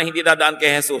sa Ama na hindi dadaan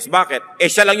kay Jesus. Bakit?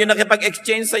 Siya lang yung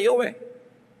nakipag-exchange sa iyo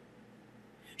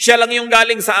Siya lang yung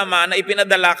galing sa Ama na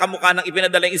ipinadala, kamukha ng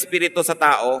ipinadala yung Espiritu sa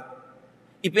tao.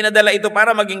 Ipinadala ito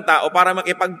para maging tao, para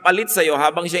makipagpalit sa iyo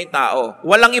habang siya'y tao.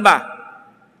 Walang iba.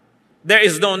 There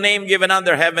is no name given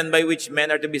under heaven by which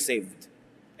men are to be saved,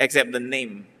 except the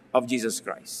name of Jesus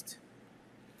Christ.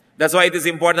 That's why it is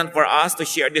important for us to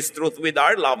share this truth with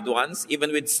our loved ones,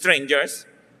 even with strangers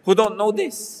who don't know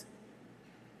this.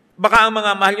 Baka ang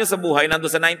mga mahal nyo sa buhay, nandun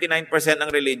sa 99% ng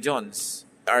religions,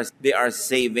 they are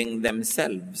saving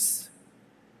themselves.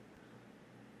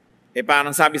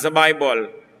 Parang sabi sa Bible,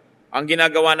 ang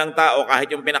ginagawa ng tao kahit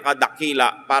yung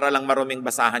pinakadakila para lang maruming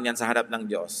basahan yan sa harap ng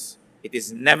Diyos. It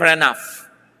is never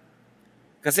enough.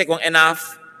 Kasi kung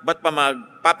enough, ba't pa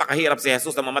magpapakahirap si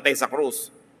Jesus na mamatay sa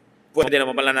krus? Pwede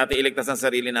naman pala natin iligtas ang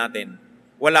sarili natin.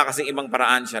 Wala kasing ibang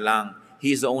paraan, siya lang.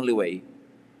 He is the only way.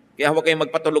 Kaya huwag kayong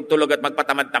magpatulog-tulog at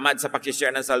magpatamad-tamad sa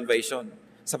pag-share ng salvation.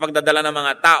 Sa pagdadala ng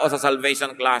mga tao sa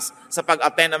salvation class, sa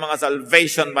pag-attend ng mga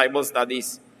salvation Bible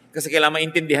studies. Kasi kailangan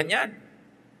maintindihan yan.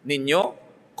 Ninyo,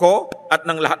 ko, at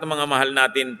ng lahat ng mga mahal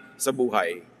natin sa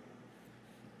buhay.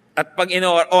 At pag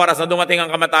oras na dumating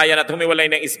ang kamatayan at humiwalay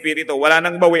ng espiritu, wala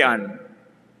nang bawian.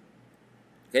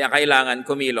 Kaya kailangan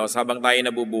kumilos habang tayo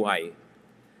nabubuhay.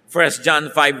 1 John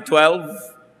 5:12,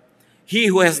 He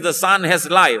who has the Son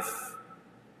has life.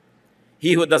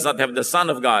 He who does not have the Son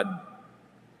of God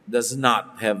does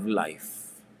not have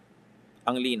life.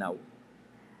 Ang linaw.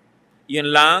 Yun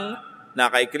lang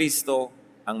na kay Kristo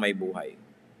ang may buhay.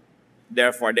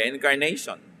 Therefore, the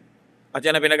incarnation. At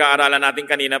yan ang pinag-aaralan natin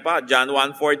kanina pa, John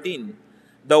 1:14.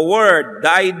 The Word,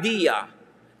 the idea,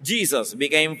 Jesus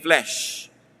became flesh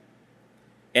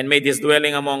and made His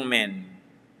dwelling among men.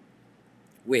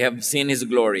 We have seen His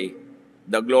glory,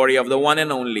 the glory of the one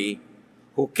and only,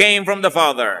 who came from the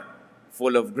Father,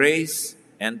 full of grace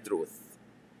and truth.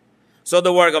 So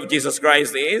the work of Jesus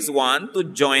Christ is, one, to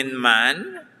join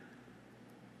man,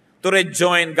 to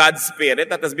rejoin God's Spirit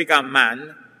that has become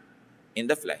man in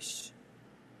the flesh.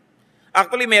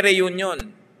 Actually, may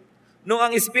reunion. Nung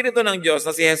ang Espiritu ng Diyos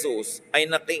na si Jesus ay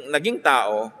naging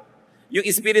tao, yung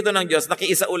Espiritu ng Diyos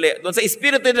nakiisa uli. Doon sa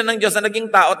Espiritu ng Diyos na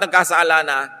naging tao at nagkasala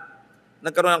na,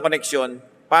 nagkaroon ng koneksyon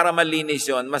para malinis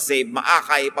yun, masave,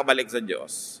 maakay, pabalik sa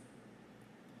Diyos.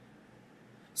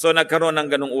 So nagkaroon ng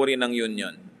ganung uri ng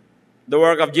union. The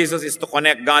work of Jesus is to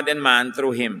connect God and man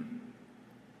through Him.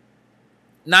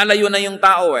 Nalayo na yung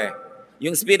tao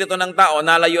Yung Espiritu ng tao,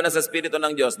 nalayo na sa Espiritu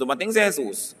ng Diyos. Dumating si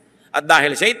Jesus. At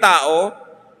dahil siya'y tao,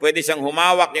 pwede siyang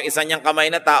humawak yung isa niyang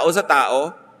kamay na tao sa tao.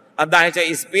 At dahil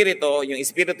siya'y Espiritu, yung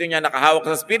Espiritu niya nakahawak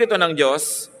sa Espiritu ng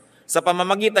Diyos, sa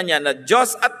pamamagitan niya na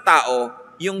Diyos at tao,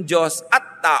 yung Diyos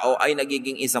at tao ay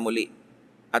nagiging isa muli.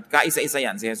 At kaisa-isa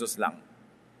yan, si Jesus lang.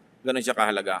 Ganun siya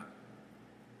kahalaga.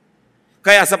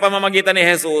 Kaya sa pamamagitan ni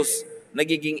Jesus,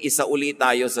 nagiging isa uli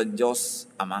tayo sa Diyos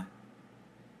Ama.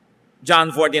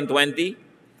 John 14:20,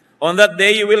 On that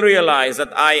day you will realize that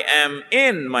I am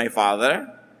in my Father,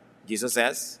 Jesus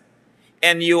says,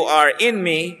 and you are in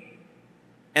me,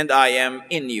 and I am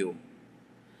in you.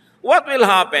 What will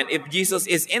happen if Jesus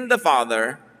is in the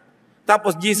Father,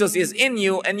 tapos Jesus is in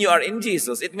you, and you are in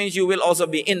Jesus? It means you will also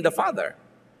be in the Father.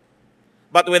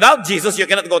 But without Jesus, you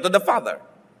cannot go to the Father.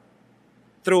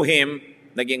 Through Him,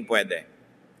 naging pwede.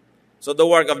 So the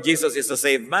work of Jesus is to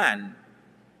save man,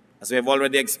 as we have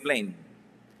already explained.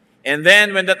 And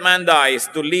then when that man dies,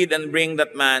 to lead and bring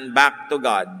that man back to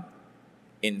God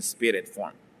in spirit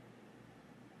form.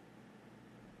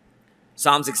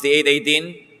 Psalm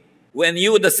 68:18, When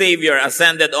you, the Savior,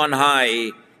 ascended on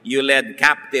high, you led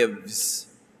captives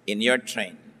in your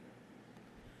train.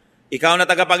 Ikaw na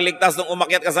tagapagligtas nung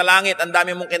umakyat ka sa langit, ang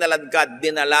dami mong kinaladkad,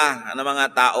 dinala ng mga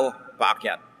tao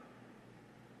paakyat.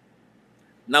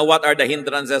 Now, what are the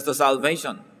hindrances to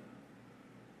salvation?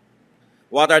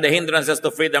 What are the hindrances to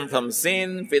freedom from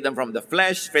sin, freedom from the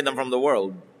flesh, freedom from the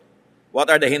world? What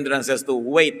are the hindrances to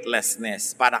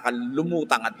weightlessness, para ka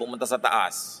lumutang at pumunta sa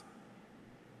taas?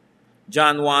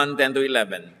 John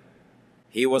 1:10-11.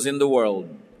 He was in the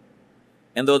world,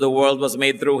 and though the world was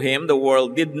made through Him, the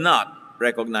world did not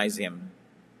recognize Him.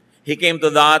 He came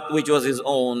to that which was His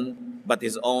own, but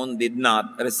His own did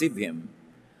not receive Him.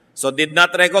 So did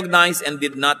not recognize and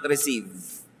did not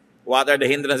receive. What are the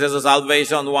hindrances of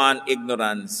salvation? One,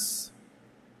 ignorance.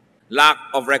 Lack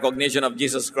of recognition of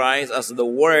Jesus Christ as the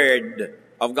Word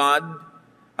of God,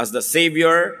 as the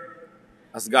Savior,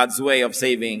 as God's way of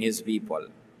saving His people.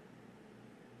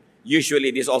 Usually,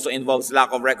 this also involves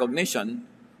lack of recognition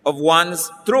of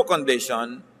one's true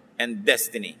condition and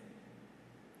destiny.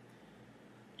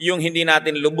 Yung hindi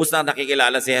natin lubos na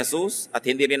nakikilala si Jesus at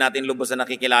hindi rin natin lubos na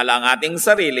nakikilala ang ating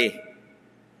sarili.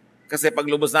 Kasi pag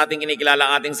lubos natin kinikilala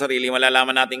ang ating sarili,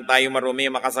 malalaman natin tayo marumi,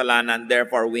 makasalanan,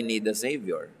 therefore we need a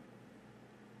Savior.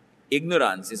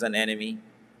 Ignorance is an enemy.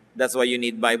 That's why you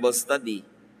need Bible study.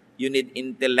 You need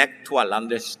intellectual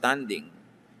understanding.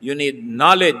 You need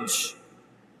knowledge.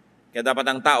 Kaya dapat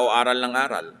ang tao aral ng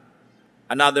aral.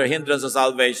 Another hindrance of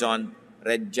salvation,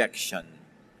 rejection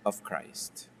of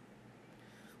Christ.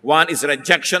 One is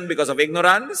rejection because of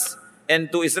ignorance,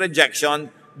 and two is rejection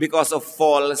because of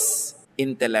false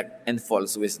intellect and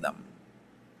false wisdom.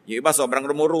 Yung iba sobrang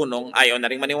rumurunong, ayaw na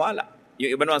rin maniwala.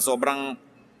 Yung iba naman sobrang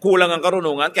kulang ang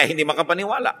karunungan, kaya hindi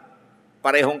makapaniwala.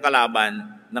 Parehong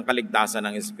kalaban ng kaligtasan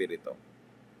ng Espiritu.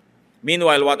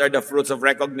 Meanwhile, what are the fruits of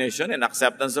recognition and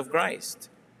acceptance of Christ?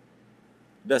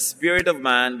 The spirit of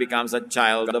man becomes a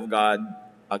child of God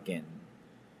again.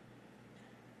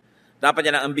 Dapat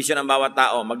yan ang ambisyon ng bawat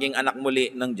tao, maging anak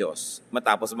muli ng Diyos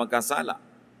matapos magkasala.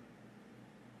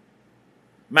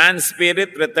 Man's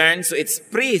spirit returns to its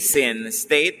pre-sin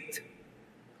state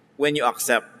when you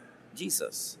accept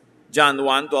Jesus. John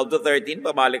 1:12-13,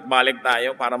 pabalik-balik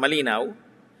tayo para malinaw.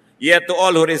 Yet to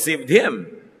all who received Him,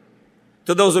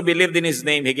 to those who believed in His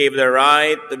name, He gave the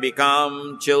right to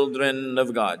become children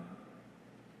of God.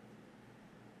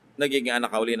 Nagiging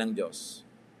anak uli ng Diyos.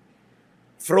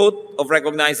 Fruit of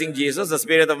recognizing Jesus, the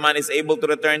spirit of man is able to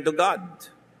return to God.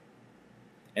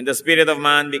 And the spirit of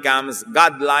man becomes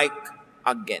God-like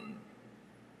again.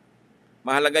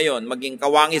 Mahalaga yon, maging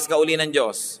kawangis ka uli ng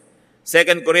Diyos.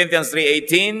 2 Corinthians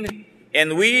 3:18,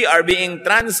 and we are being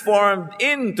transformed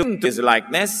into His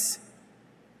likeness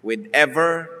with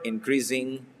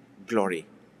ever-increasing glory.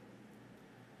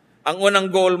 Ang unang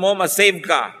goal mo, masave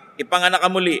ka, ipanganak ka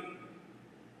muli.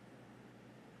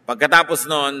 Pagkatapos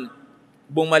nun,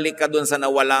 bumalik ka dun sa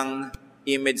nawalang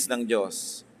image ng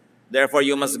Diyos. Therefore,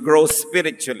 you must grow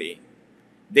spiritually.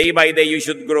 Day by day, you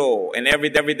should grow. And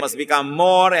every day must become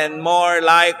more and more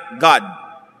like God.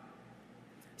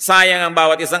 Sayang ang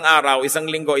bawat isang araw, isang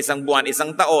linggo, isang buwan,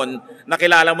 isang taon,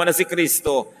 nakilala mo na si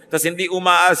Kristo, tapos hindi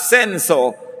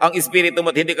umaasenso ang Espiritu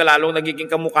mo at hindi ka lalong nagiging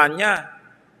kamukha niya.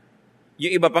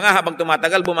 Yung iba pa nga, habang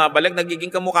tumatagal, bumabalik,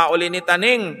 nagiging kamukha uli ni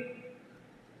Taning.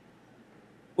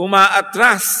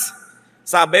 Umaatras.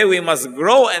 Sabi, we must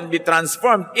grow and be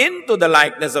transformed into the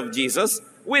likeness of Jesus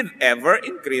with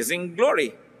ever-increasing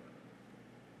glory.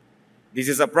 This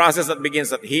is a process that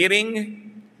begins at hearing,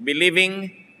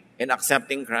 believing, and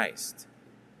accepting Christ.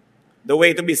 The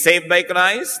way to be saved by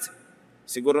Christ,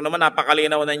 siguro naman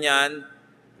napakalinaw na niyan,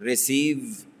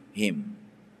 receive Him.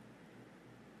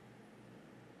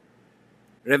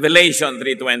 Revelation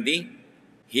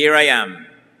 3:20, here I am.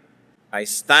 I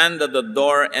stand at the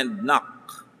door and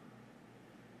knock.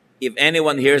 If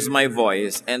anyone hears my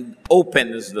voice and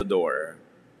opens the door,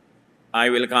 I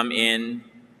will come in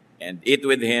and eat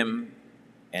with him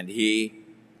and he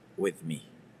with me.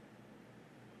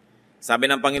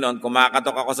 Sabi ng Panginoon,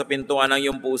 kumakatok ako sa pintuan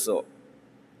ng iyong puso.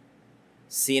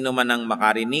 Sino man ang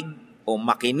makarinig o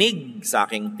makinig sa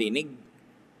aking tinig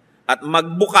at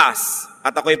magbukas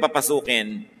at ako'y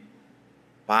papasukin,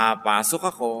 papasok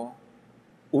ako,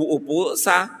 uupo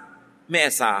sa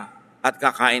mesa at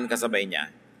kakain kasabay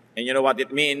niya. And you know what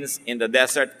it means in the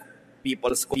desert,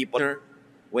 people's culture,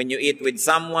 when you eat with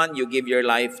someone, you give your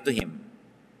life to him.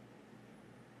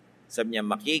 Sabi niya,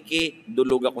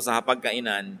 dulog ako sa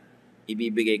hapagkainan,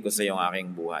 ibibigay ko sa iyo ang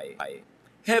aking buhay.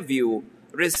 Have you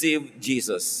received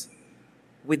Jesus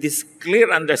with this clear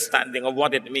understanding of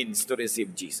what it means to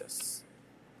receive Jesus?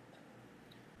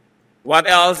 What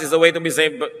else is the way to be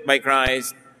saved by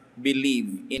Christ?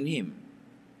 Believe in Him,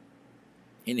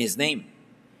 in His name,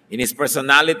 in His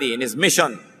personality, in His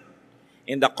mission,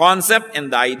 in the concept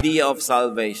and the idea of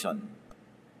salvation.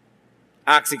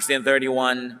 Acts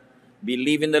 16:31,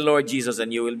 believe in the Lord Jesus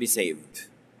and you will be saved.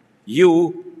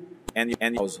 You and your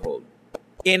household.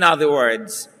 In other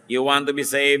words, you want to be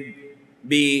saved,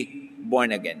 be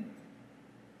born again.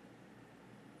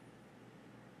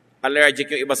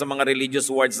 Allergic yung iba sa mga religious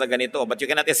words na ganito, but you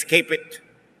cannot escape it.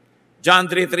 John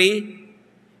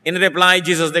 3:3, in reply,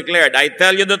 Jesus declared, I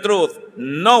tell you the truth,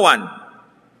 no one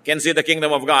can see the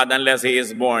kingdom of God unless he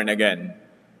is born again.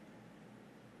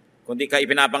 Kung di ka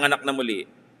ipinapanganak na muli,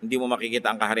 hindi mo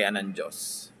makikita ang kaharian ng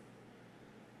Diyos.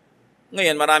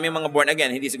 Ngayon, maraming mga born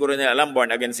again, hindi siguro nila alam born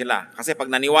again sila. Kasi pag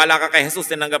naniwala ka kay Jesus,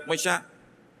 tinanggap mo siya,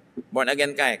 born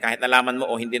again ka kahit nalaman mo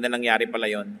o hindi na nangyari pala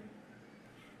yon.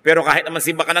 Pero kahit naman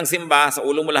simba ka ng simba, sa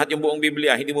ulo mo lahat yung buong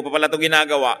Biblia, hindi mo pa pala ito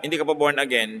ginagawa, hindi ka pa born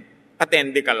again,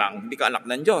 attende ka lang, hindi ka anak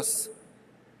ng Diyos.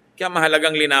 Kaya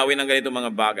mahalagang linawin ang ganitong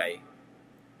mga bagay.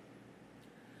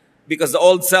 Because the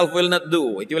old self will not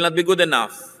do. It will not be good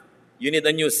enough. You need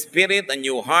a new spirit, a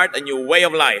new heart, a new way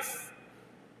of life.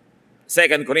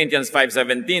 2 Corinthians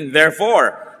 5:17,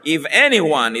 therefore, if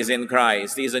anyone is in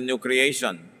Christ, he is a new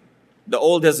creation. The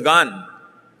old has gone,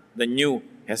 the new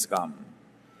has come.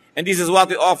 And this is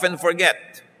what we often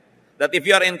forget, that if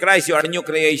you are in Christ, you are a new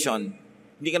creation.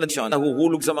 Hindi ka na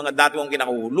nahuhulog sa mga dati mong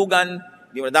kinahuhulugan,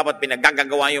 Hindi mo na dapat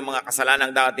pinaggagawa yung mga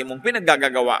kasalanang dati mong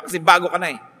pinaggagawa kasi bago ka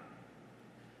na eh.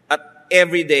 At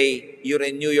every day, you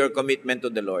renew your commitment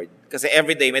to the Lord. Kasi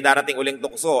every day, may darating uling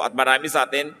tukso at marami sa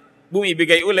atin,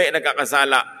 bumibigay uli,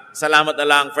 nagkakasala. Salamat na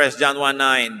lang, 1 John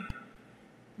 1:9.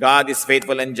 God is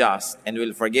faithful and just and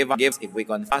will forgive us if we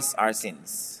confess our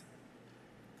sins.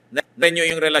 Renew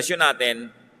yung relasyon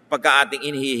natin pagka ating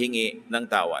inihihingi ng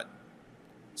tawad.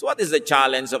 So what is the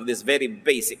challenge of this very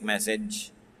basic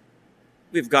message?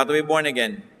 We've got to be born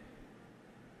again.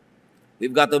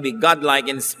 We've got to be God-like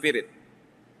in spirit.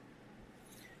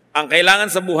 Ang kailangan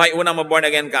sa buhay, unang ma-born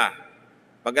again ka.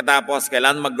 Pagkatapos,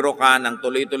 kailangan mag-grow ka ng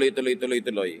tuloy.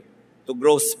 To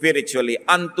grow spiritually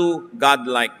unto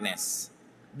God-likeness.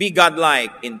 Be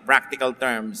God-like in practical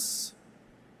terms.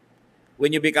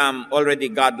 When you become already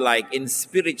God-like in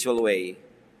spiritual way,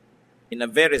 in a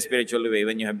very spiritual way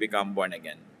when you have become born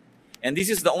again. And this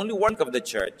is the only work of the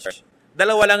church.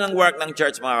 Dalawa lang ang work ng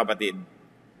church, mga kapatid.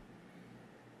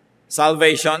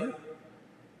 Salvation,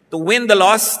 to win the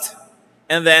lost,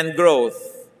 and then growth,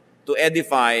 to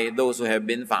edify those who have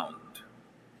been found.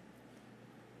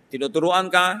 Tinuturuan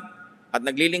ka at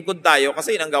naglilingkod tayo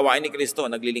kasi yun ang gawain ni Kristo,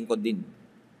 naglilingkod din.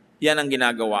 Yan ang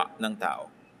ginagawa ng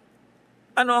tao.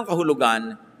 Ano ang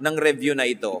kahulugan ng review na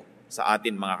ito sa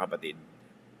atin, mga kapatid?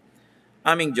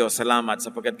 Aming Diyos, salamat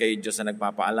sapagkat kayo Diyos na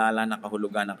nagpapaalala ng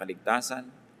kahulugan ng kaligtasan.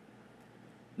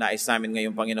 Nais namin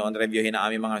ngayong Panginoon, reviewin ang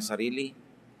aming mga sarili.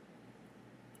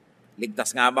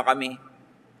 Ligtas nga ba kami?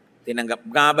 Tinanggap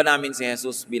nga ba namin si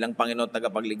Jesus bilang Panginoon at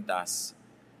tagapagligtas?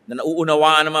 Na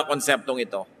nauunawaan ang mga konseptong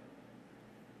ito.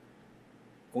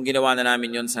 Kung ginawa na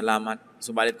namin yon, salamat.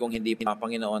 Subalit kung hindi pa,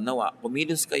 Panginoon, nawa,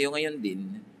 pumilos kayo ngayon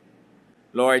din.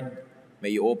 Lord,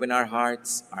 may you open our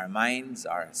hearts, our minds,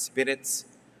 our spirits,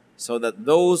 so that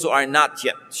those who are not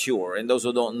yet sure and those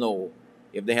who don't know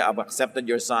if they have accepted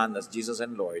your Son as Jesus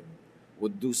and Lord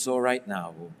would do so right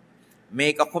now.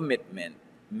 Make a commitment.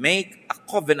 Make a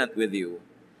covenant with you.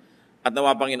 At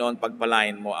nawa, Panginoon,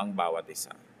 pagpalain mo ang bawat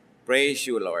isa. Praise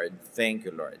you, Lord. Thank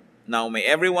you, Lord. Now, may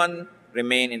everyone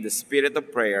remain in the spirit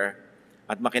of prayer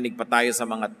at makinig pa tayo sa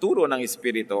mga turo ng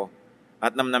Espiritu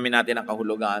at namnamin natin ang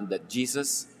kahulugan that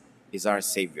Jesus is our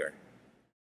Savior.